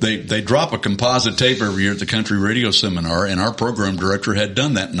they drop a composite tape every year at the country radio seminar, and our program director had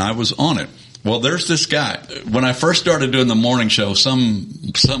done that, and I was on it. Well, there's this guy. When I first started doing the morning show,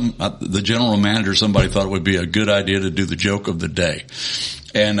 the general manager, somebody thought it would be a good idea to do the joke of the day.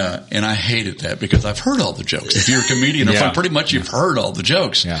 And I hated that because I've heard all the jokes. If you're a comedian or pretty much you've heard all the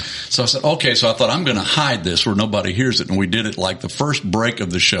jokes. Yeah. So I said, okay, so I thought I'm going to hide this where nobody hears it. And we did it like the first break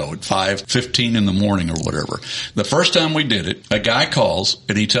of the show at 5:15 in the morning or whatever. The first time we did it, a guy calls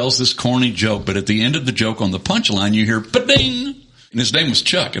and he tells this corny joke, but at the end of the joke on the punchline, you hear ba-ding. And his name was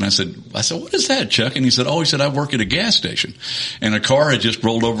Chuck. And I said, what is that, Chuck? And he said, I work at a gas station. And a car had just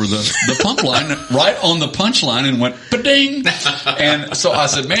rolled over the pump line right on the punchline and went ba-ding. And so I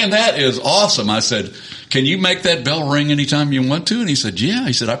said, man, that is awesome. I said, can you make that bell ring anytime you want to? And he said, yeah.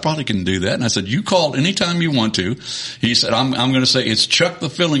 He said, I probably can do that. And I said, you call anytime you want to. He said, I'm going to say, it's Chuck the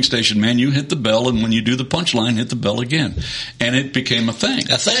filling station, man. You hit the bell, and when you do the punchline, hit the bell again. And it became a thing.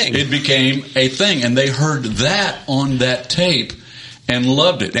 It became a thing. And they heard that on that tape and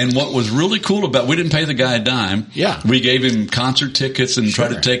loved it. And what was really cool about, we didn't pay the guy a dime. Yeah. We gave him concert tickets and tried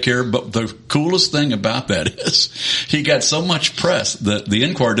to take care of, but the coolest thing about that is he got so much press that the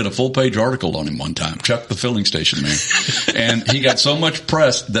Enquirer did a full page article on him one time, Chuck the filling station man. And he got so much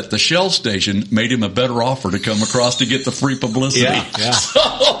press that the Shell station made him a better offer to come across to get the free publicity. Yeah.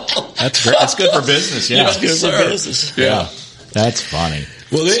 So, that's great. That's good for business. Yeah. That's good for business. Yeah. That's funny.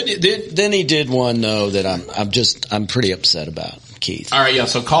 Well, then he did one though that I'm pretty upset about. Keith. All right, yeah.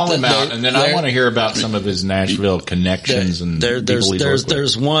 So call him out, and then I want to hear about some of his Nashville connections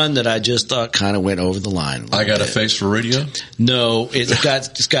there's one that I just thought kind of went over the line. I got a face for radio. No,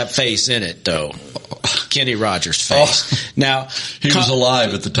 it's got face in it though. Kenny Rogers' face. Now he was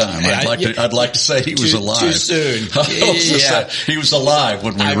alive at the time. I'd like to say he was alive. Too soon. He was alive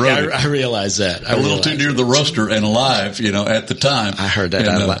when we wrote it. I realize that. A little too near the roaster and alive, at the time. I heard that.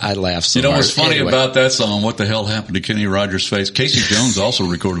 And, I laughed so hard. What's funny about that song? What the hell happened to Kenny Rogers' face? Casey Jones also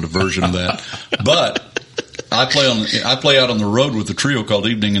recorded a version of that, but I play out on the road with a trio called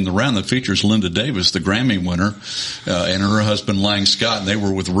Evening in the Round that features Linda Davis, the Grammy winner, and her husband Lang Scott. And they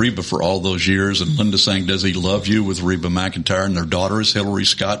were with Reba for all those years. And Linda sang "Does He Love You" with Reba McEntire, and their daughter is Hillary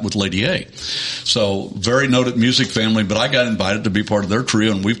Scott with Lady A. So very noted music family. But I got invited to be part of their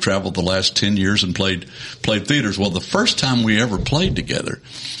trio, and we've traveled the last 10 years and played theaters. Well, the first time we ever played together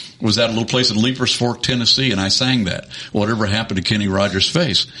was at a little place in Leapers Fork, Tennessee, and I sang that, Whatever Happened to Kenny Rogers'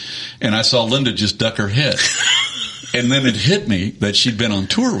 Face. And I saw Linda just duck her head. And then it hit me that she'd been on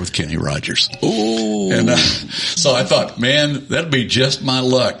tour with Kenny Rogers. Ooh. And so I thought, man, that'd be just my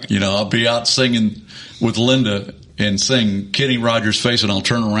luck. I'll be out singing with Linda and sing Kenny Rogers' Face, and I'll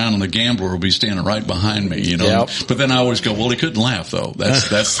turn around and the Gambler will be standing right behind me, Yep. But then I always go, well, he couldn't laugh though. That's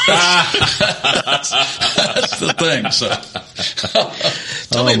that's the thing. So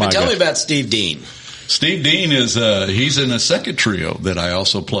tell me about Steve Dean. Steve Dean is, he's in a second trio that I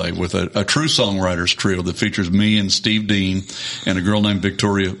also play with, a true songwriters trio that features me and Steve Dean and a girl named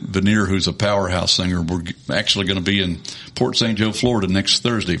Victoria Veneer, who's a powerhouse singer. We're actually going to be in Port St. Joe, Florida next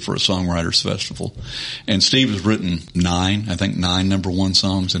Thursday for a songwriters festival. And Steve has written 9 number 1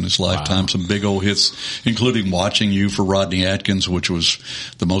 songs in his lifetime. Wow. Some big old hits, including Watching You for Rodney Atkins, which was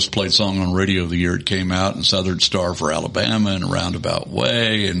the most played song on radio the year it came out, and Southern Star for Alabama, and A Roundabout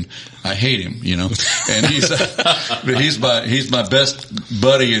Way. And I hate him, And he's my best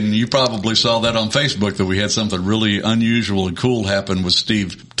buddy, and you probably saw that on Facebook that we had something really unusual and cool happen with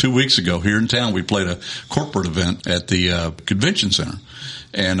Steve 2 weeks ago here in town. We played a corporate event at the convention center,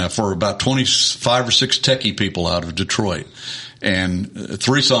 and for about 25 or 6 techie people out of Detroit, and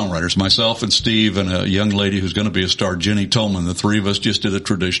 3 songwriters, myself and Steve and a young lady who's going to be a star, Jenny Tolman. The 3 of us just did a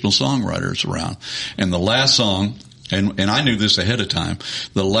traditional songwriters round, and the last song and I knew this ahead of time.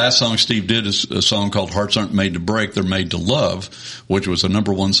 The last song Steve did is a song called Hearts Aren't Made to Break, They're Made to Love, which was a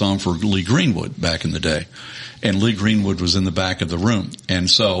 #1 song for Lee Greenwood back in the day. And Lee Greenwood was in the back of the room. And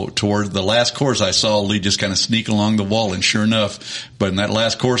so toward the last chorus, I saw Lee just kind of sneak along the wall. And sure enough, when that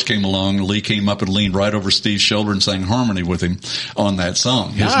last chorus came along, Lee came up and leaned right over Steve's shoulder and sang harmony with him on that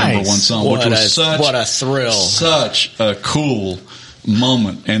song, his #1 song, which was what a thrill. Such a cool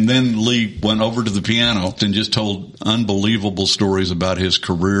moment. And then Lee went over to the piano and just told unbelievable stories about his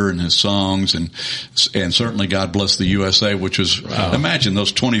career and his songs, and certainly God Bless the USA, which was, imagine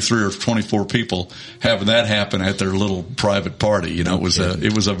those 23 or 24 people having that happen at their little private party. You know,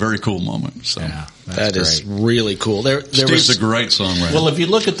 it was a very cool moment. So yeah, that is really cool. Steve's a great songwriter. Well, if you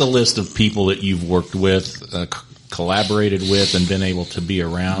look at the list of people that you've worked with, collaborated with, and been able to be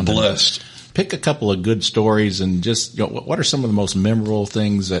around, blessed. Pick a couple of good stories and just, what are some of the most memorable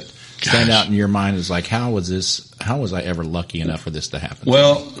things that stand out in your mind as like, how was I ever lucky enough for this to happen?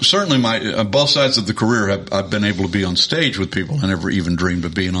 Well, certainly both sides of the career I've been able to be on stage with people I never even dreamed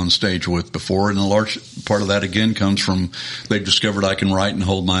of being on stage with before. And a large part of that again comes from they've discovered I can write and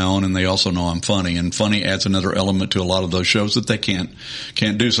hold my own, and they also know I'm funny, and funny adds another element to a lot of those shows that they can't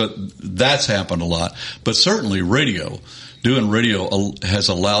do. So that's happened a lot, but certainly doing radio has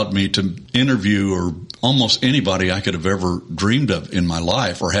allowed me to interview or almost anybody I could have ever dreamed of in my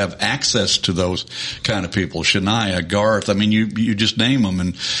life, or have access to those kind of people. Shania, Garth, I mean, you just name them.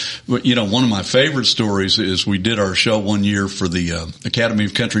 And, one of my favorite stories is we did our show one year for the Academy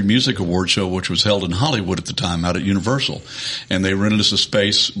of Country Music Award show, which was held in Hollywood at the time out at Universal. And they rented us a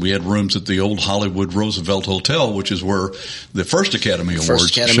space. We had rooms at the old Hollywood Roosevelt Hotel, which is where the first Academy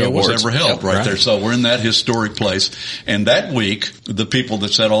Awards show was ever held, right there. So we're in that historic place. And that week, the people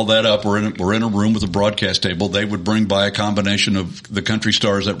that set all that up were in a room with a broadcast table. They would bring by a combination of the country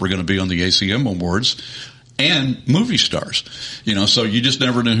stars that were going to be on the ACM Awards and movie stars, so you just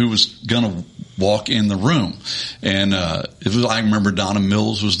never knew who was going to walk in the room. And I remember Donna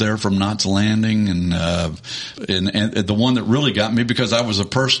Mills was there from Knots Landing, and the one that really got me, because I was a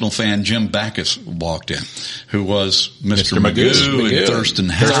personal fan, Jim Backus walked in, who was Mr. Magoo and Thurston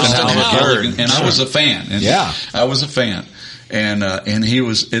Howell, and I was a fan. I was a fan. And he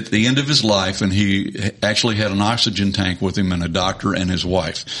was at the end of his life, and he actually had an oxygen tank with him and a doctor and his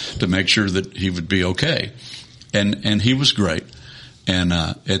wife to make sure that he would be okay. And he was great. And,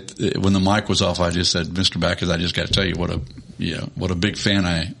 when the mic was off, I just said, Mr. Backus, I just got to tell you what a big fan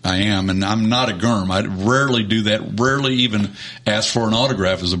I am. And I'm not a germ. I rarely do that, rarely even ask for an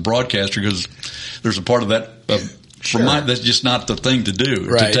autograph as a broadcaster, because there's a part of that, that's just not the thing to do,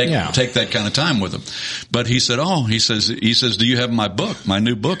 to take that kind of time with him. But he said, he says, do you have my book, my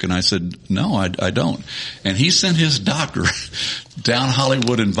new book? And I said, no, I don't. And he sent his doctor down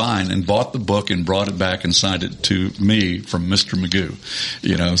Hollywood and Vine and bought the book and brought it back and signed it to me from Mr. Magoo,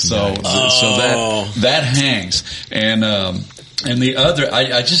 so that hangs. And the other,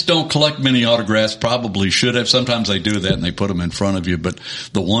 I just don't collect many autographs, probably should have. Sometimes I do that and they put them in front of you. But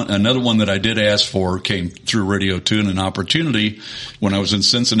another one that I did ask for came through radio too, and an opportunity. When I was in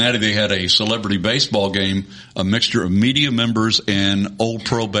Cincinnati, they had a celebrity baseball game, a mixture of media members and old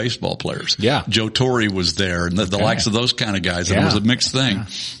pro baseball players. Yeah. Joe Torre was there, and the likes of those kind of guys. And it was a mixed thing. Yeah.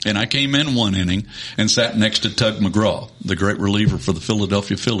 And I came in one inning and sat next to Tug McGraw, the great reliever for the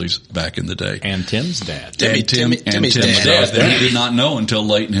Philadelphia Phillies back in the day. And Tim's dad. Timmy's dad. He did not know until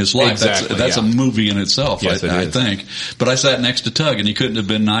late in his life. Exactly, that's a movie in itself, yes, I think. But I sat next to Tug, and he couldn't have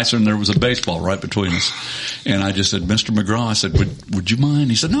been nicer, and there was a baseball right between us. And I just said, Mr. McGraw, I said, would you mind?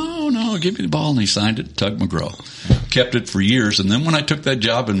 He said, no, give me the ball. And he signed it, Tug McGraw. Kept it for years. And then when I took that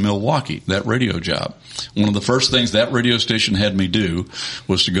job in Milwaukee, that radio job, one of the first things that radio station had me do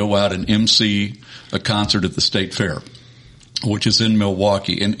was to go out and MC a concert at the State Fair, which is in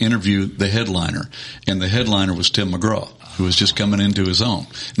Milwaukee, and interview the headliner. And the headliner was Tim McGraw, who was just coming into his own.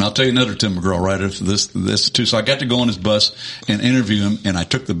 And I'll tell you another Tim McGraw right after this too. So I got to go on his bus and interview him, and I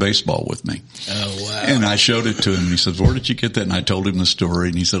took the baseball with me. Oh, wow. And I showed it to him, and he said, where did you get that? And I told him the story,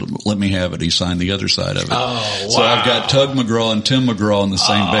 and he said, let me have it. He signed the other side of it. Oh, wow. So I've got Tug McGraw and Tim McGraw on the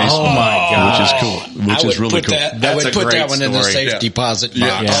same baseball. Oh, my God. Which is cool. Which is really cool. I would put that one in the safe deposit box.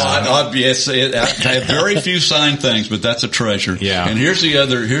 Yes, I have very few signed things, but that's a treasure. Yeah. And here's the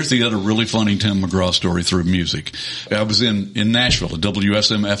other really funny Tim McGraw story through music. I was in Nashville at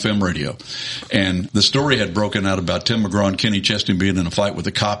WSM FM radio, and the story had broken out about Tim McGraw and Kenny Chesney being in a fight with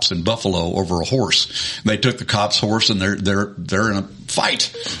the cops in Buffalo over a horse. They took the cop's horse, and they're in a fight,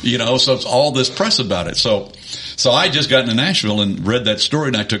 so it's all this press about it. So So I just got into Nashville and read that story,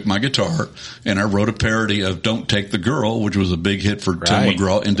 and I took my guitar and I wrote a parody of Don't Take the Girl, which was a big hit for Tim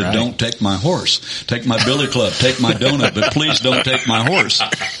McGraw, into Don't Take My Horse. Take my billy club, take my donut, but please don't take my horse.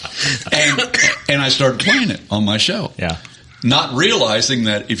 And I started playing it on my show. Yeah. Not realizing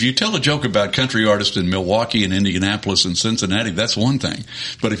that if you tell a joke about country artists in Milwaukee and Indianapolis and Cincinnati, that's one thing.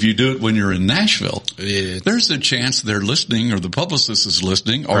 But if you do it when you're in Nashville, there's a chance they're listening, or the publicist is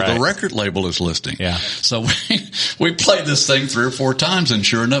listening, or the record label is listening. Yeah. So we played this thing 3 or 4 times, and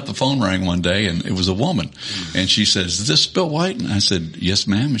sure enough, the phone rang one day, and it was a woman. And she says, "Is this Bill White?" And I said, "Yes,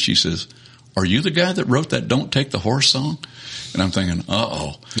 ma'am." And she says, "Are you the guy that wrote that Don't Take the Horse song?" And I'm thinking,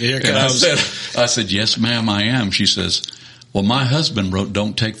 uh-oh. Here it and comes. I said, "Yes, ma'am, I am." She says, "Well, my husband wrote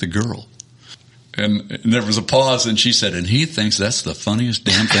Don't Take the Girl." And there was a pause, and she said, "And he thinks that's the funniest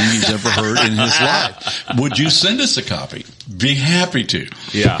damn thing he's ever heard in his life. Would you send us a copy?" Be happy to.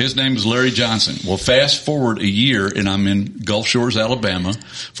 Yeah. His name is Larry Johnson. Well, fast forward a year, and I'm in Gulf Shores, Alabama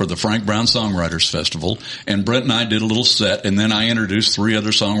for the Frank Brown Songwriters Festival, and Brent and I did a little set, and then I introduced 3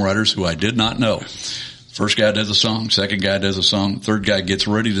 other songwriters who I did not know. First guy does a song, second guy does a song, third guy gets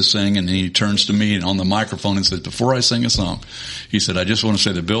ready to sing, and then he turns to me and on the microphone and says, "Before I sing a song," he said, "I just want to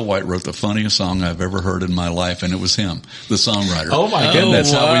say that Bill White wrote the funniest song I've ever heard in my life," and it was him, the songwriter. Oh my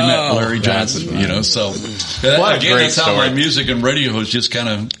goodness. That's how we met Larry Johnson, you know, so again, that's how my music and radio has just kind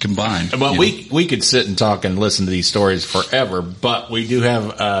of combined. Well, we could sit and talk and listen to these stories forever, but we do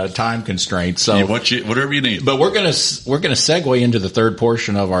have time constraints. So whatever you need. But we're gonna segue into the third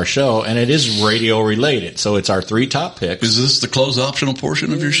portion of our show, and it is radio related. So it's our 3 top picks. Is this the close optional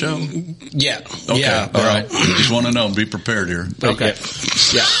portion of your show? Yeah. Okay. Yeah. All right. Just want to know. Be prepared here. Okay.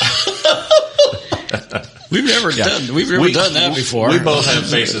 Yeah. We've never done that before. We both have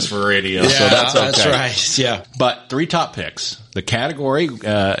faces for radio, so that's okay. That's right. Yeah. But 3 top picks. The category,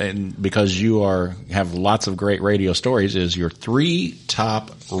 and because you have lots of great radio stories, is your 3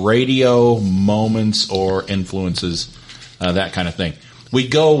 top radio moments or influences, that kind of thing. We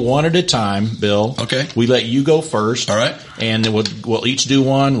go one at a time, Bill. Okay. We let you go first. All right. And then we'll each do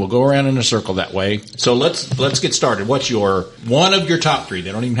one. We'll go around in a circle that way. So let's get started. What's one of your top 3?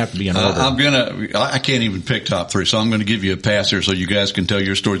 They don't even have to be in order. I can't even pick top 3, so I'm going to give you a pass here so you guys can tell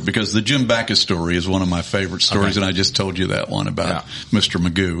your stories, because the Jim Backus story is one of my favorite stories, and I just told you that one about Mr.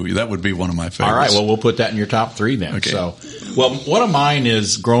 Magoo. That would be one of my favorites. All right. Well, we'll put that in your top 3 then. Okay. So, well, one of mine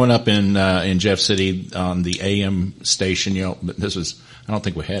is growing up in Jeff City on the AM station. You know, this was, I don't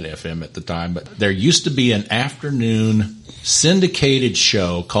think we had FM at the time, but there used to be an afternoon syndicated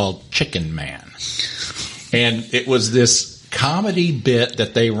show called Chicken Man. And it was this comedy bit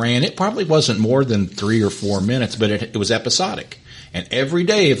that they ran. It probably wasn't more than 3 or 4 minutes, but it was episodic. And every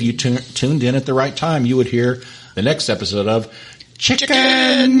day, if you tuned in at the right time, you would hear the next episode of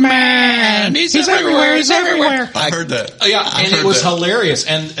Chicken Man. He's everywhere. He's everywhere. I heard that. Yeah, and it was hilarious.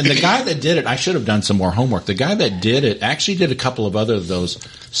 And the guy that did it, I should have done some more homework. The guy that did it actually did a couple of other of those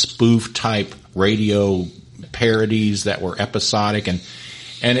spoof type radio parodies that were episodic, and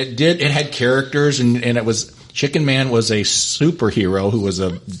it had characters, and it was, Chicken Man was a superhero who was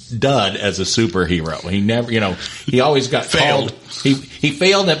a dud as a superhero. He never, he always got failed. He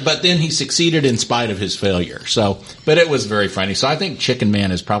failed it, but then he succeeded in spite of his failure. So, but it was very funny. So I think Chicken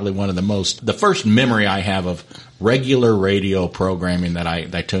Man is probably one of the first memory I have of regular radio programming that I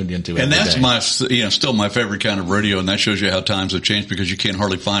tuned into every day. And that's still my favorite kind of radio, and that shows you how times have changed, because you can't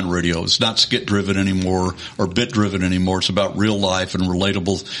hardly find radio. It's not skit driven anymore or bit driven anymore. It's about real life and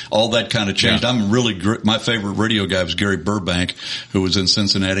relatable. All that kind of changed. Yeah. My favorite radio guy was Gary Burbank, who was in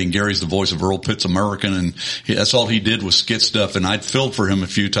Cincinnati, and Gary's the voice of Earl Pitt's American, and that's all he did was skit stuff, and I'd filled for him a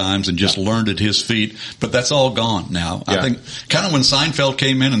few times and just learned at his feet, but that's all gone now. Yeah. I think kind of when Seinfeld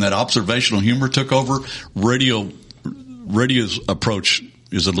came in and that observational humor took over, radio's approach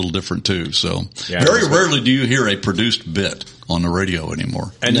is a little different too. So very rarely do you hear a produced bit on the radio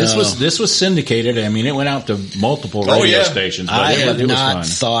anymore. And this was syndicated. I mean, it went out to multiple radio stations. But I have it was not fun.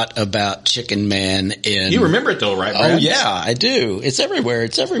 thought about Chicken Man You remember it though, right, Brad? Oh yeah, I do. It's everywhere.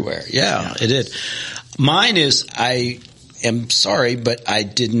 Yeah, it did. Mine is, I am sorry, but I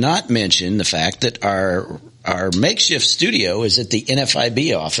did not mention the fact that our makeshift studio is at the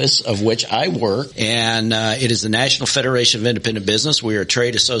NFIB office, of which I work, and it is the National Federation of Independent Business. We are a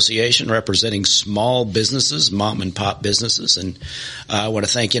trade association representing small businesses, mom and pop businesses, and I want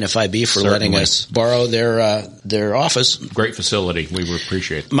to thank NFIB for letting us borrow their office. Great facility. We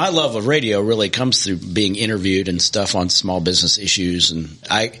appreciate it. My love of radio really comes through being interviewed and stuff on small business issues, and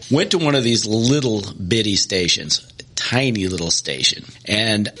I went to one of these little bitty stations. tiny little station.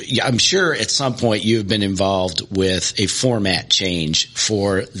 And I'm sure at some point you've been involved with a format change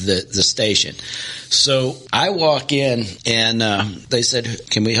for the station. So I walk in and they said,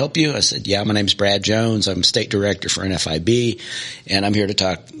 "Can we help you?" I said, "Yeah, my name's Brad Jones. I'm state director for NFIB, and I'm here to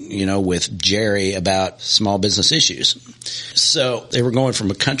talk, with Jerry about small business issues." So they were going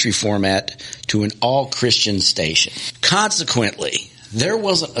from a country format to an all-Christian station. Consequently, there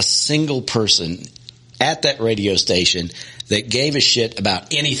wasn't a single person at that radio station that gave a shit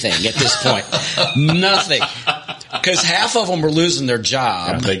about anything at this point. Nothing. Because half of them were losing their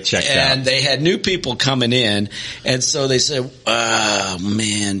job. Yeah, they checked and out. they had new people coming in. And so they said, "Oh,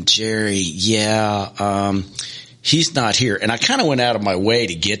 man, Jerry, he's not here." And I kind of went out of my way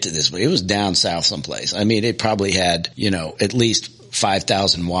to get to this, but it was down south someplace. I mean, it probably had, at least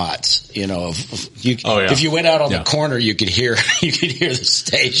 5,000 watts, if you went out on the corner, you could hear the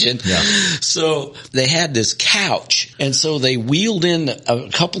station. Yeah. So they had this couch, and so they wheeled in a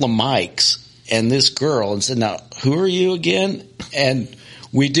couple of mics and this girl and said, "Now, who are you again?" And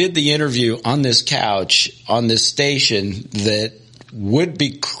we did the interview on this couch on this station that would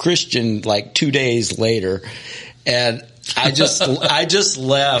be Christian like 2 days later. And I just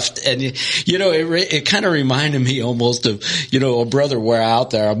left, and it kind of reminded me almost of a brother, we're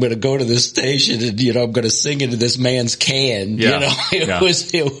out there. I'm going to go to this station, and I'm going to sing into this man's can. Yeah.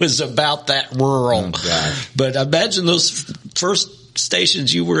 It was about that rural. Oh, but imagine those first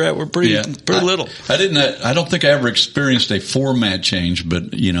stations you were at were pretty little. I don't think I ever experienced a format change,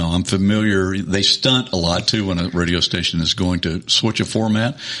 but I'm familiar. They stunt a lot too when a radio station is going to switch a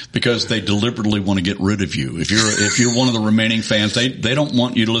format because they deliberately want to get rid of you. If you're one of the remaining fans, they don't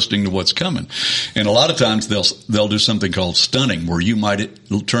want you listening to what's coming. And a lot of times they'll do something called stunning, where you might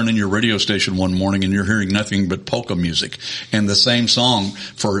turn in your radio station one morning and you're hearing nothing but polka music and the same song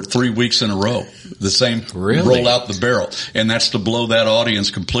for 3 weeks in a row. The same roll out the barrel. And that's to blow that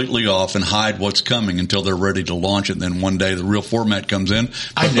audience completely off and hide what's coming until they're ready to launch it. And then one day the real format comes in.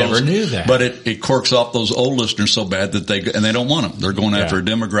 I never knew that. But it corks off those old listeners so bad that they don't want them. They're going after a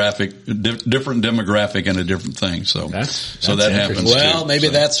different demographic and a different thing. So that happens. Well, too. maybe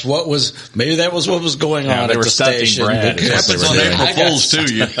that was what was going on they at were the station. It happens on April Fools too.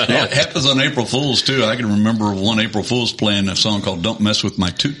 It happens on April Fools too. I can remember one April Fools playing a song called "Don't Mess With My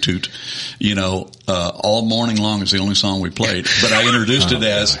Toot Toot." All morning long is the only song we played. But I introduced it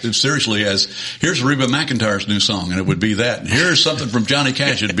as here's Reba McEntire's new song, and it would be that. And here's something from Johnny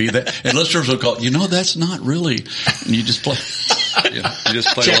Cash, it'd be that. And listeners will call, that's not really. And you just play. You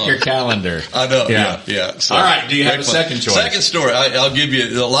just play Check along. your calendar. I know. Yeah. So, all right. Do you have a second choice? Second story. I'll give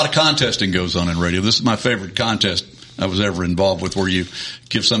you a lot of contesting goes on in radio. This is my favorite contest I was ever involved with, where you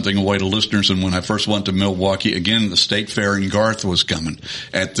give something away to listeners. And when I first went to Milwaukee, again, the State Fair in Garth was coming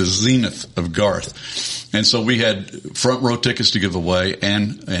at the zenith of Garth. And so we had front row tickets to give away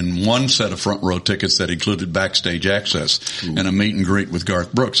and one set of front row tickets that included backstage access and a meet and greet with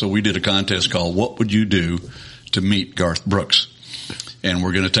Garth Brooks. So we did a contest called "What Would You Do to Meet Garth Brooks?" And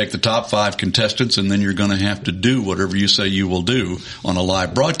we're going to take the top 5 contestants, and then you're going to have to do whatever you say you will do on a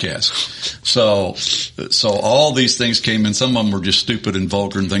live broadcast. So all these things came in. Some of them were just stupid and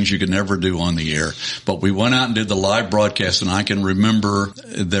vulgar and things you could never do on the air. But we went out and did the live broadcast, and I can remember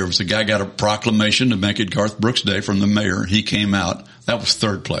there was a guy got a proclamation to make it Garth Brooks Day from the mayor. He came out. That was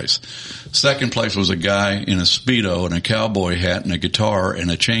third place. Second place was a guy in a Speedo and a cowboy hat and a guitar and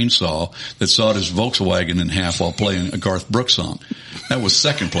a chainsaw that sawed his Volkswagen in half while playing a Garth Brooks song. That was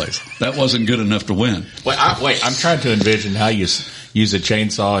second place. That wasn't good enough to win. Wait, I'm trying to envision how you use a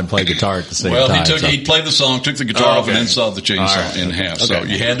chainsaw and play guitar at the same time. He played the song, took the guitar off, and then sawed the chainsaw in half. Okay. So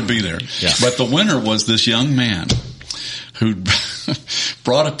you had to be there. Yeah. But the winner was this young man who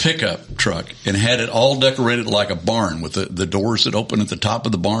brought a pickup truck and had it all decorated like a barn with the doors that open at the top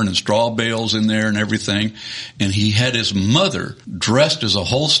of the barn and straw bales in there and everything. And he had his mother dressed as a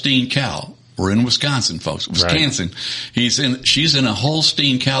Holstein cow. We're in Wisconsin, folks. Wisconsin. Right. She's in a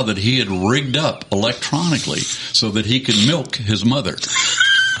Holstein cow that he had rigged up electronically so that he could milk his mother.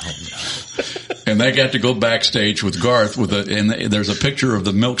 Oh, no. And they got to go backstage with Garth and there's a picture of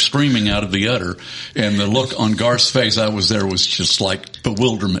the milk streaming out of the udder, and the look on Garth's face I was there was just like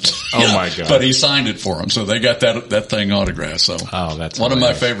bewilderment. Oh my God. But he signed it for him, so they got that thing autographed. So that's one of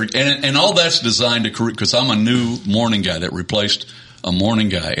my favorite, and all that's designed to create, because I'm a new morning guy that replaced a morning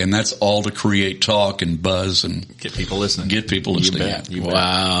guy, and that's all to create talk and buzz and get people listening. You bet.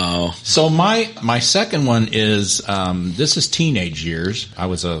 Wow. So my second one is this is teenage years. I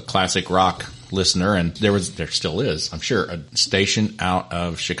was a classic rock listener, and there still is, I'm sure, a station out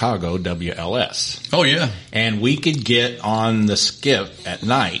of Chicago, WLS. Oh, yeah. And we could get on the skip at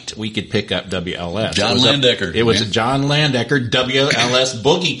night. We could pick up WLS. John Landecker. It was a John Landecker WLS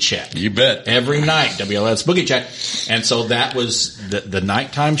Boogie Check. You bet. Every night, WLS Boogie Check. And so that was the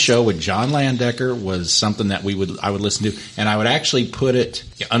nighttime show with John Landecker was something that I would listen to, and I would actually put it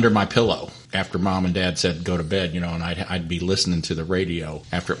under my pillow after Mom and Dad said go to bed, and I'd be listening to the radio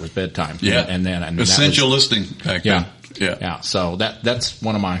after it was bedtime. Yeah. And then essential listening back then. Yeah. So that's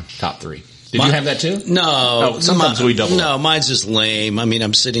one of my top three. Did you have that too? No. Sometimes we double. No, mine's just lame. I mean,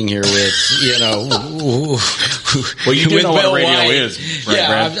 I'm sitting here with, well, you do know what a radio is,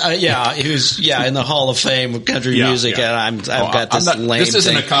 right, Brad? He was, in the Hall of Fame of country music, and I've got this lame This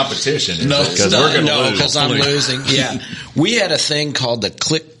isn't thing. a competition, is No, it? Because we're going to lose. because I'm losing. Yeah. We had a thing called the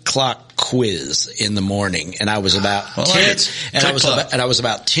Click Clock Quiz in the morning, and I was about 10, and I was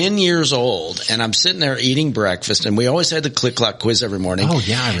about 10 years old, and I'm sitting there eating breakfast, and we always had the Click Clock Quiz every morning. Oh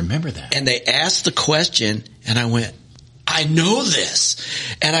yeah, I remember that. And they asked the question, and I went, I know this.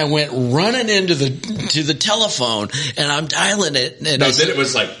 And I went running into the telephone, and I'm dialing it. And then it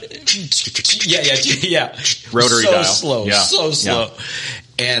was like yeah. Rotary so dial. Slow, yeah. so slow. Yeah.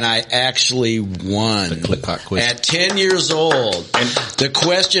 And I actually won the Click Clock Quiz at 10 years old. And the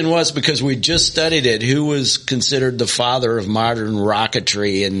question was, because we just studied it, who was considered the father of modern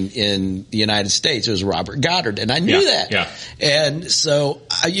rocketry in the United States? It was Robert Goddard, and I knew that. Yeah. And so,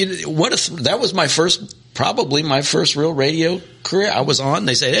 that was probably my first real radio career. I was on.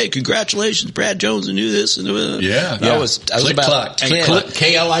 They said, "Hey, congratulations, Brad Jones, and knew this." And I was about 10.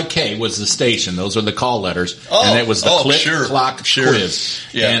 KLIK was the station. Those are the call letters, and it was the Click Clock Quiz.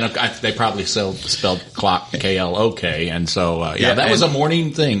 Yeah. And they probably spelled clock KLOK, and so that was a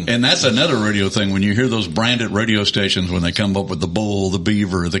morning thing. And that's another radio thing. When you hear those branded radio stations, when they come up with the bull, the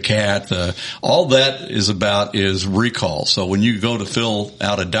beaver, the cat, all that is recall. So when you go to fill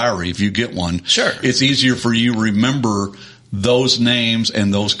out a diary, if you get one, sure, it's easier for you to remember those names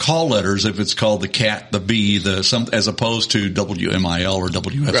and those call letters if it's called the cat, the bee, as opposed to WMIL or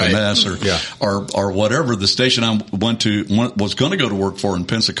WFMS or whatever. The station I was going to go to work for in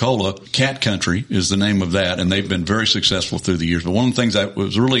Pensacola, Cat Country is the name of that, and they've been very successful through the years. But one of the things that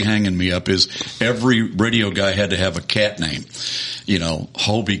was really hanging me up is every radio guy had to have a cat name.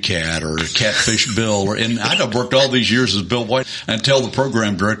 Hobie Cat or Catfish Bill, and I'd worked all these years as Bill White. And tell the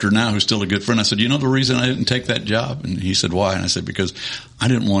program director now, who's still a good friend, I said, the reason I didn't take that job? And he said, why? And I said, because I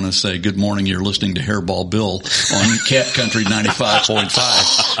didn't want to say, good morning, you're listening to Hairball Bill on Cat Country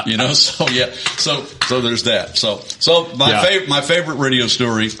 95.5, so there's that. So my favorite radio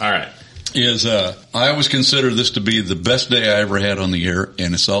story. All right. Is I always consider this to be the best day I ever had on the air,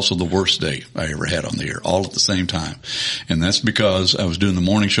 and it's also the worst day I ever had on the air, all at the same time. And that's because I was doing the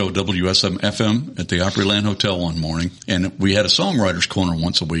morning show at WSM-FM at the Opryland Hotel one morning, and we had a songwriter's corner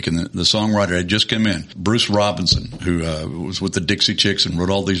once a week, and the songwriter had just come in, Bruce Robinson, who was with the Dixie Chicks and wrote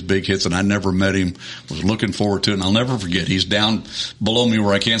all these big hits, and I never met him, was looking forward to it, and I'll never forget, he's down below me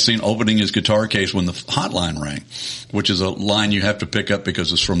where I can't see him opening his guitar case when the hotline rang, which is a line you have to pick up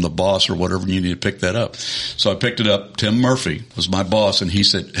because it's from the boss or whatever, and you need to pick that up. So I picked it up. Tim Murphy was my boss, and he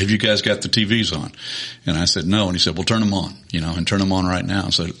said, have you guys got the TVs on? And I said, no. And he said, well, turn them on, and turn them on right now.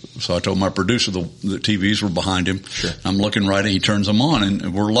 So I told my producer the TVs were behind him. Sure. I'm looking right at, he turns them on,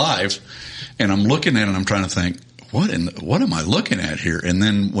 and we're live. And I'm looking at it, and I'm trying to think, what am I looking at here? And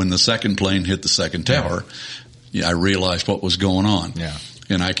then when the second plane hit the second tower, I realized what was going on. Yeah.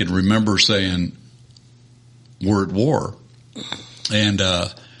 And I can remember saying, we're at war. And,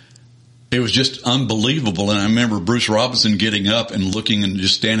 it was just unbelievable. And I remember Bruce Robinson getting up and looking and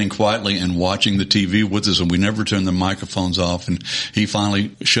just standing quietly and watching the TV with us. And we never turned the microphones off. And he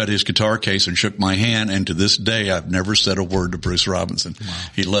finally shut his guitar case and shook my hand. And to this day, I've never said a word to Bruce Robinson. Wow.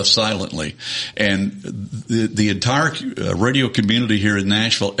 He left silently. And the entire radio community here in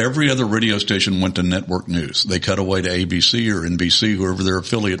Nashville, every other radio station went to network news. They cut away to ABC or NBC, whoever their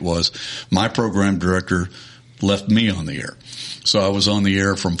affiliate was. My program director left me on the air. So I was on the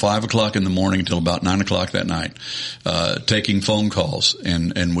air from 5 o'clock in the morning till about 9 o'clock that night, taking phone calls.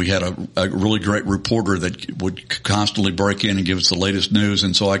 And we had a really great reporter that would constantly break in and give us the latest news.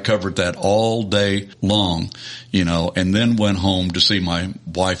 And so I covered that all day long, and then went home to see my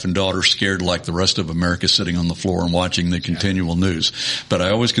wife and daughter scared like the rest of America, sitting on the floor and watching the continual news. But I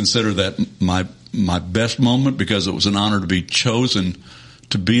always consider that my best moment, because it was an honor to be chosen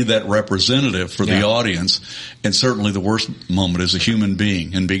to be that representative for the audience, and certainly the worst moment as a human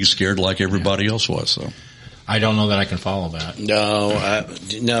being and being scared like everybody else was. So, I don't know that I can follow that. No.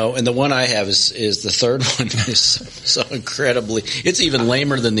 And the one I have is the third one is so incredibly. It's even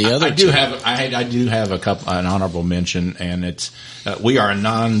lamer than the other. I do have an honorable mention, and it's we are a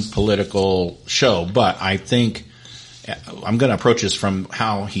non-political show, but I think I'm going to approach this from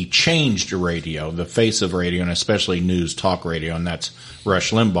how he changed radio, the face of radio, and especially news talk radio, and that's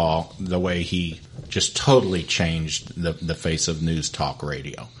Rush Limbaugh. The way he just totally changed the face of news talk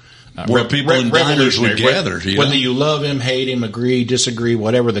radio. Where people in diners would gather. Whether you love him, hate him, agree, disagree,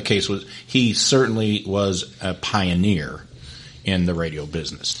 whatever the case was, he certainly was a pioneer in the radio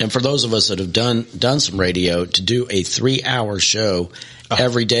business. And for those of us that have done some radio, to do a 3-hour show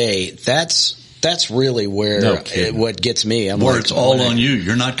every day, that's really where what gets me. Where it's all on you.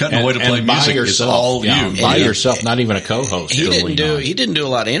 You're not cutting away to play music. It's all you. By yourself, not even a co-host. He didn't do a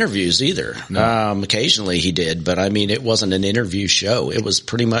lot of interviews either. No. Occasionally he did, but I mean, it wasn't an interview show. It was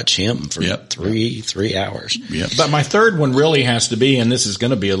pretty much him for 3 hours. Yep. But my third one really has to be, and this is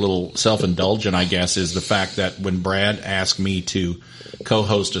going to be a little self-indulgent, I guess, is the fact that when Brad asked me to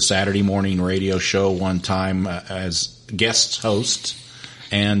co-host a Saturday morning radio show one time as guest host,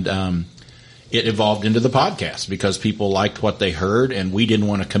 and it evolved into the podcast because people liked what they heard, and we didn't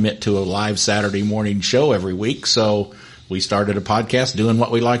want to commit to a live Saturday morning show every week. So we started a podcast doing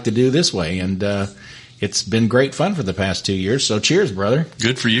what we like to do this way. And it's been great fun for the past 2 years. So cheers, brother.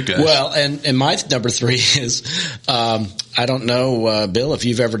 Good for you guys. Well, and my number 3 is, I don't know, Bill, if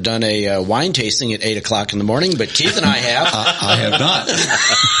you've ever done a wine tasting at 8 o'clock in the morning, but Keith and I have. I have not.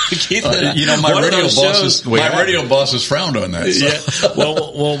 Keith my radio bosses frowned on that. So. Yeah.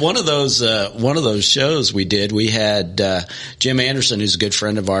 Well, one of those shows we did, we had Jim Anderson, who's a good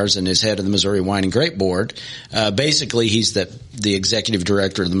friend of ours and is head of the Missouri Wine and Grape Board. Basically, he's the executive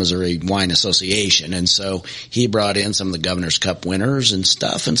director of the Missouri Wine Association, and so he brought in some of the Governor's Cup winners and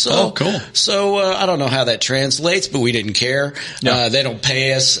stuff. And so, cool. So I don't know how that translates, but we didn't care. No. They don't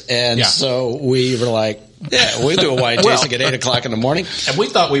pay us, and so we were like, yeah, we do a wine tasting at 8 o'clock in the morning. And we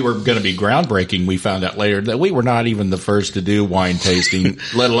thought we were going to be groundbreaking. We found out later that we were not even the first to do wine tasting,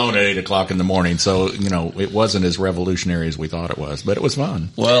 let alone at 8 o'clock in the morning. So, it wasn't as revolutionary as we thought it was, but it was fun.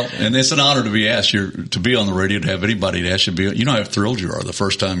 Well, and it's an honor to be asked to be on the radio, to have anybody to ask you to be, how thrilled you are the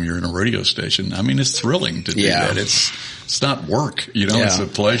first time you're in a radio station. I mean, it's thrilling to do that. It's not work, it's a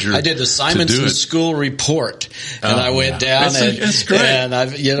pleasure. I did the Simonson School Report, and I went down it's great. And I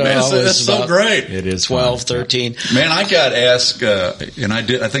it's so great. It is 12, 13. Man, I got asked, and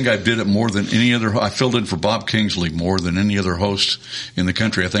I think I did it more than any other. I filled in for Bob Kingsley more than any other host in the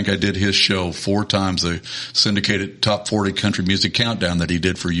country. I think I did his show 4 times, the syndicated Top 40 Country Music Countdown that he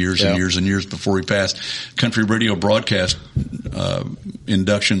did for years and years and years before he passed. Country Radio Broadcast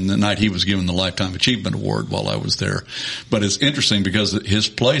induction the night he was given the Lifetime Achievement Award while I was there. But it's interesting because his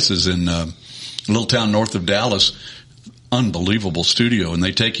place is in a little town north of Dallas. Unbelievable studio, and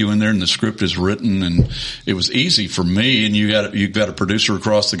they take you in there and the script is written, and it was easy for me. And you've got a producer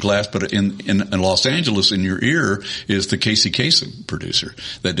across the glass, but in Los Angeles in your ear is the Casey Kasem producer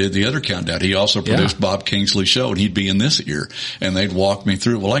that did the other countdown. He also produced Bob Kingsley's show, and he'd be in this ear, and they'd walk me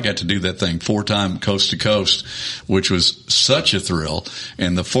through. Well, I got to do that thing 4 times coast to coast, which was such a thrill.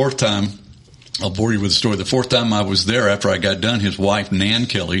 And the 4th time, I'll bore you with the story. The 4th time I was there, after I got done, his wife, Nan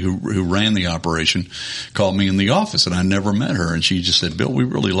Kelly, who ran the operation, called me in the office, and I never met her. And she just said, Bill, we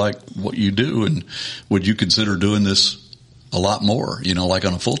really like what you do, and would you consider doing this a lot more, like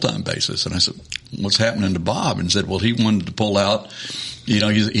on a full-time basis? And I said, what's happening to Bob? And said, well, he wanted to pull out, he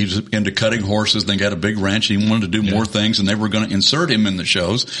was into cutting horses, then got a big ranch. He wanted to do more things, and they were going to insert him in the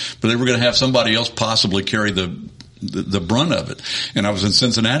shows, but they were going to have somebody else possibly carry the brunt of it. And I was in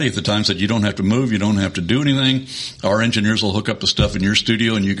Cincinnati at the time, said, you don't have to move, you don't have to do anything. Our engineers will hook up the stuff in your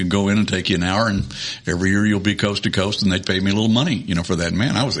studio, and you can go in and take you an hour, and every year you'll be coast to coast, and they'd pay me a little money, for that.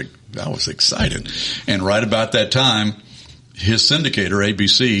 Man, I was excited. And right about that time, his syndicator,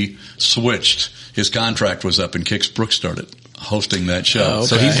 ABC, switched. His contract was up, and Kix Brooks started hosting that show. Oh, okay.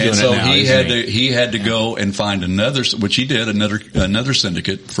 So he's doing it now. He had to go and find which he did, another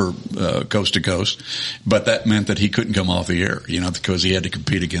syndicate for coast to coast, but that meant that he couldn't come off the air, because he had to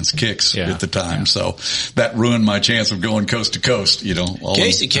compete against Kix at the time. So that ruined my chance of going coast to coast,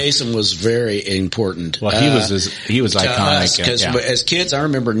 Casey Kasem was very important. Well, he was iconic. Because as kids, I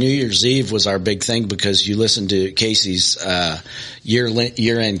remember New Year's Eve was our big thing, because you listened to Casey's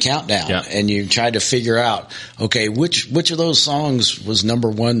year-end countdown, and you tried to figure out, okay, which of those songs was number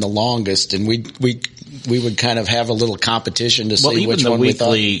 1 the longest, and we would kind of have a little competition to see which one we thought.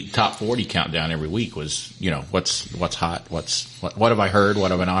 Well, even the weekly Top 40 countdown every week was, what's hot, what's What have I heard?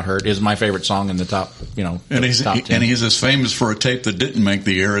 What have I not heard? Is my favorite song in the top, And top 10. and he's as famous for a tape that didn't make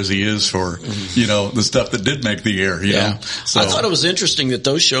the air as he is for, the stuff that did make the air, you know. So, I thought it was interesting that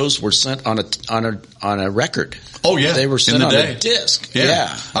those shows were sent on a record. oh yeah. They were in sent the on day. a disc.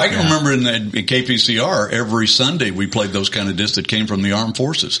 Yeah. I can remember in KPCR, every Sunday we played those kind of discs that came from the armed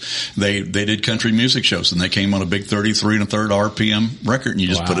forces. They did country music shows, and they came on a big 33 1/3 RPM record, and you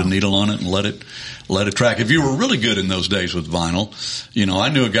just put a needle on it and let it track. If you were really good in those days with vinyl, I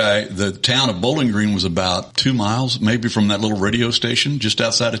knew a guy, the town of Bowling Green was about 2 miles maybe from that little radio station just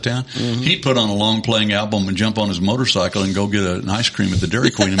outside of town. Mm-hmm. He'd put on a long playing album and jump on his motorcycle and go get an ice cream at the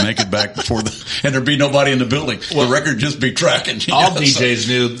Dairy Queen and make it back and there'd be nobody in the building. Well, the record just be tracking. All DJs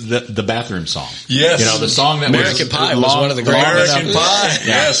knew the bathroom song. Yes. The song that American Pie was one of the great American Pie.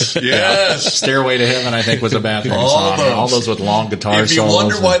 Yes. Yes. Stairway to Heaven, I think, was a bathroom all song. All those with long guitar solos. If you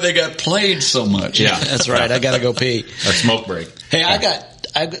wonder why they got played so much. Yeah. That's right. I got to go pee. Or smoke break. Hey,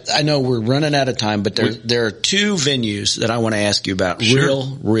 I know we're running out of time, but there are two venues that I want to ask you about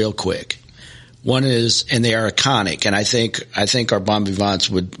real quick. One is, and they are iconic, and I think our bon vivants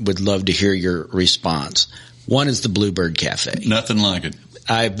would love to hear your response. One is the Bluebird Cafe. Nothing like it.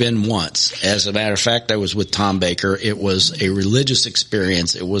 I've been once. As a matter of fact, I was with Tom Baker. It was a religious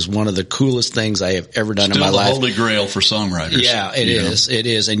experience. It was one of the coolest things I have ever done in my life. Still the holy grail for songwriters. Yeah, it is. It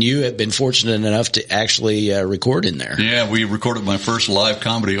is. And you have been fortunate enough to actually record in there. Yeah, we recorded my first live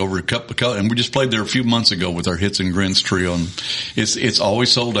comedy over a cup of coffee, and we just played there a few months ago with our Hits and Grins trio. And it's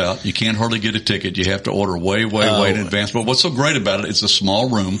always sold out. You can't hardly get a ticket. You have to order way in advance. But what's so great about it, it's a small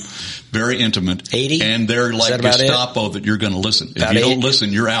room, very intimate. 80? And they're like Gestapo that you're going to listen. If you don't listen,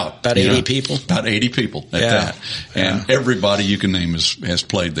 you're out. About 80 people? About 80 people at that. And everybody you can name has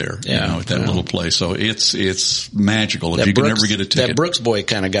played there, at that little place. So it's magical if you can ever get a ticket. That Brooks boy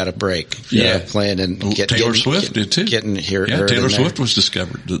kind of got a break. Playing and Taylor Swift did too. Taylor Swift was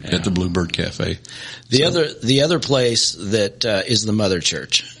discovered at the Bluebird Cafe. The other place that is the Mother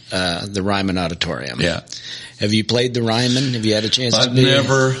Church, the Ryman Auditorium. Yeah. Have you played the Ryman? Have you had a chance to I've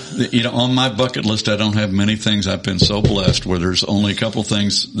never, on my bucket list, I don't have many things. I've been so blessed where there's only a couple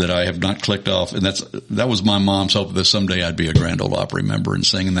things that I have not clicked off. And that was my mom's hope that someday I'd be a Grand Ole Opry member and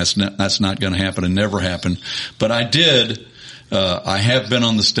sing. And that's not going to happen and never happen. But I did. I have been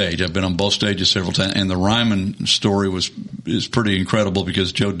on the stage. I've been on both stages several times, and the Ryman story is pretty incredible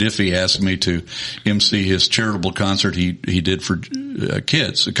because Joe Diffie asked me to MC his charitable concert he did for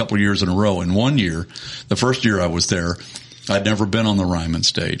kids a couple of years in a row. And one year, the first year I was there, I'd never been on the Ryman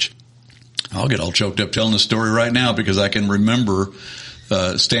stage. I'll get all choked up telling the story right now because I can remember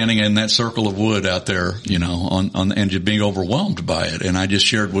standing in that circle of wood out there, and just being overwhelmed by it. And I just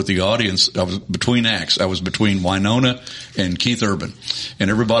shared with the audience, I was between acts. I was between Winona and Keith Urban. And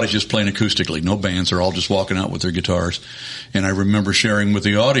everybody's just playing acoustically. No bands. They're all just walking out with their guitars. And I remember sharing with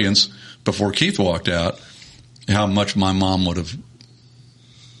the audience before Keith walked out how much my mom would have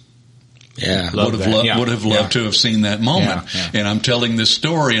loved to have seen that moment. And I'm telling this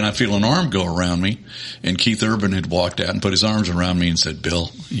story and I feel an arm go around me, and Keith Urban had walked out and put his arms around me and said, "Bill,"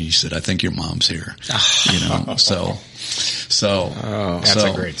 he said, "I think your mom's here." That's a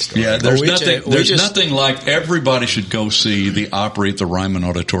great story. Yeah, there's nothing like, everybody should go see the Opry at the Ryman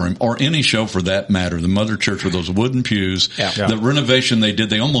Auditorium, or any show for that matter. The Mother Church with those wooden pews. The renovation they did,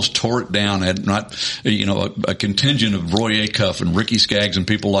 they almost tore it down. Had a contingent of Roy Acuff and Ricky Skaggs and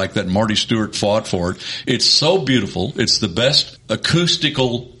people like that. Marty Stewart fought for it. It's so beautiful. It's the best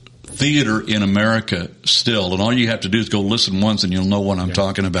acoustical theater in America still, and all you have to do is go listen once and you'll know what I'm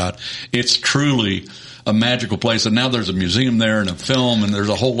talking about. It's truly a magical place, and now there's a museum there and a film, and there's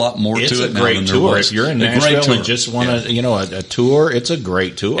a whole lot more to it. It's a great tour. If you're in Nashville and just want a tour, it's a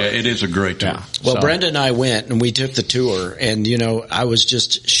great tour. Yeah, it is a great tour. Yeah. Well, Brenda and I went and we took the tour, and I was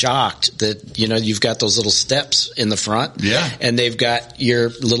just shocked that you've got those little steps in the front, and they've got your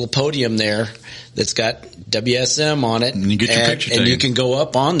little podium there that's got WSM on it, and you get your picture taken. And you can go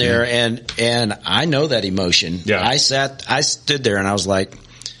up on there, and I know that emotion. Yeah. I stood there and I was like,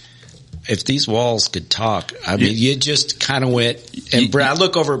 if these walls could talk, I mean, you just kind of went, and I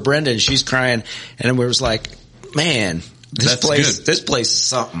look over at Brenda and she's crying, and we was like, man, this place is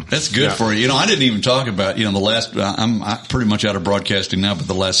something. That's good for you. I didn't even talk about, I'm pretty much out of broadcasting now, but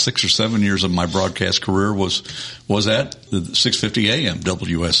the last 6 or 7 years of my broadcast career was was at the 650 AM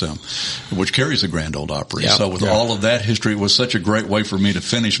WSM, which carries the Grand Ole Opry. Yep. So with all of that history, it was such a great way for me to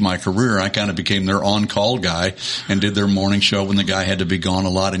finish my career. I kind of became their on-call guy and did their morning show when the guy had to be gone a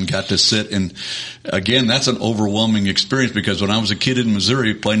lot, and got to sit. And again, that's an overwhelming experience, because when I was a kid in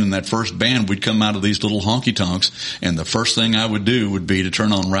Missouri playing in that first band, we'd come out of these little honky-tonks, and the first thing I would do would be to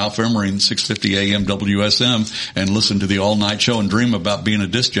turn on Ralph Emery and 650 AM WSM and listen to the all-night show and dream about being a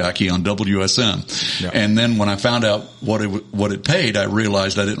disc jockey on WSM. Yep. And then when I found out what it paid, I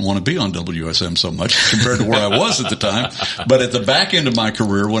realized I didn't want to be on WSM so much compared to where I was at the time. But at the back end of my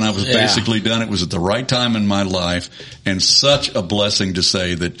career, when I was basically done, it was at the right time in my life, and such a blessing to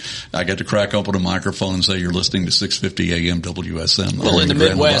say that I got to crack open a microphone and say, you're listening to 650 AM WSM. Well, in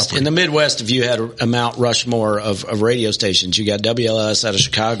the Midwest, if you had a Mount Rushmore of radio stations, you got WLS out of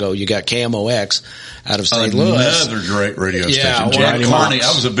Chicago, you got KMOX out of St. Louis. Another great radio station. Yeah, Jack Carney.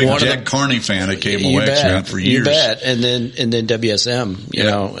 I was a big Jack Carney fan at KMOX for years. You bet. And then WSM, you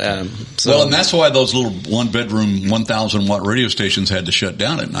know. Well, and that's why those little one-bedroom, 1,000-watt radio stations had to shut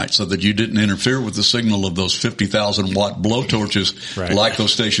down at night, so that you didn't interfere with the signal of those 50,000-watt blowtorches like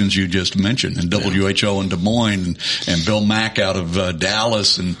those stations you just mentioned, and WHO in Des Moines, and Bill Mack out of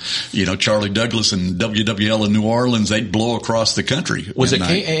Dallas, and, you know, Charlie Douglas and WWL in New Orleans. They'd blow across the country. Was it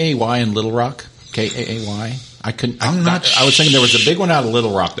night. KAAY in Little Rock? KAAY? I'm not I was thinking there was a big one out of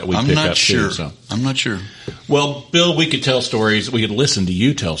Little Rock that we picked up sure. too. So. I'm not sure. Well, Bill, we could tell stories. We could listen to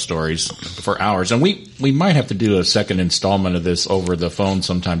you tell stories for hours, and we might have to do a second installment of this over the phone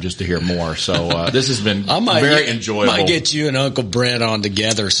sometime just to hear more. So this has been very enjoyable. I might get you and Uncle Brent on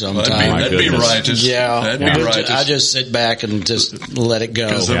together sometime. That'd be righteous. Yeah, that'd be righteous. I just sit back and just let it go.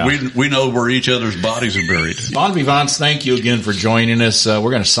 Because we know where each other's bodies are buried. Bon Vivants, thank you again for joining us. We're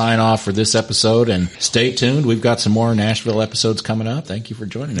going to sign off for this episode, and stay tuned. We've got some more Nashville episodes coming up. Thank you for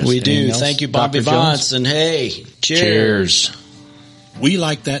joining us. We do. Thank you, Bon Vivants, and hey, cheers. We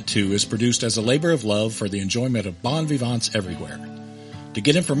Like That Too is produced as a labor of love for the enjoyment of Bon Vivants everywhere. To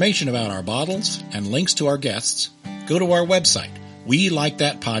get information about our bottles and links to our guests, go to our website,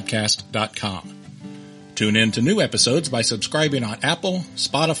 WeLikeThatPodcast.com. Tune in to new episodes by subscribing on Apple,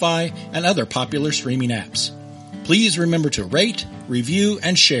 Spotify, and other popular streaming apps. Please remember to rate, review,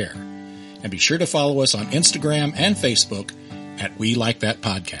 and share. And be sure to follow us on Instagram and Facebook at We Like That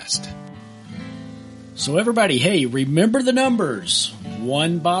Podcast. So everybody, hey, remember the numbers.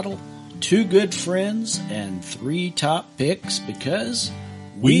 1 bottle, 2 good friends, and 3 top picks, because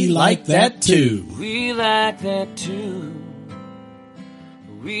we like that too. We like that too.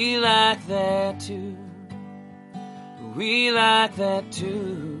 We like that too. We like that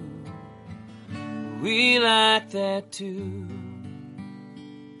too. We like that too.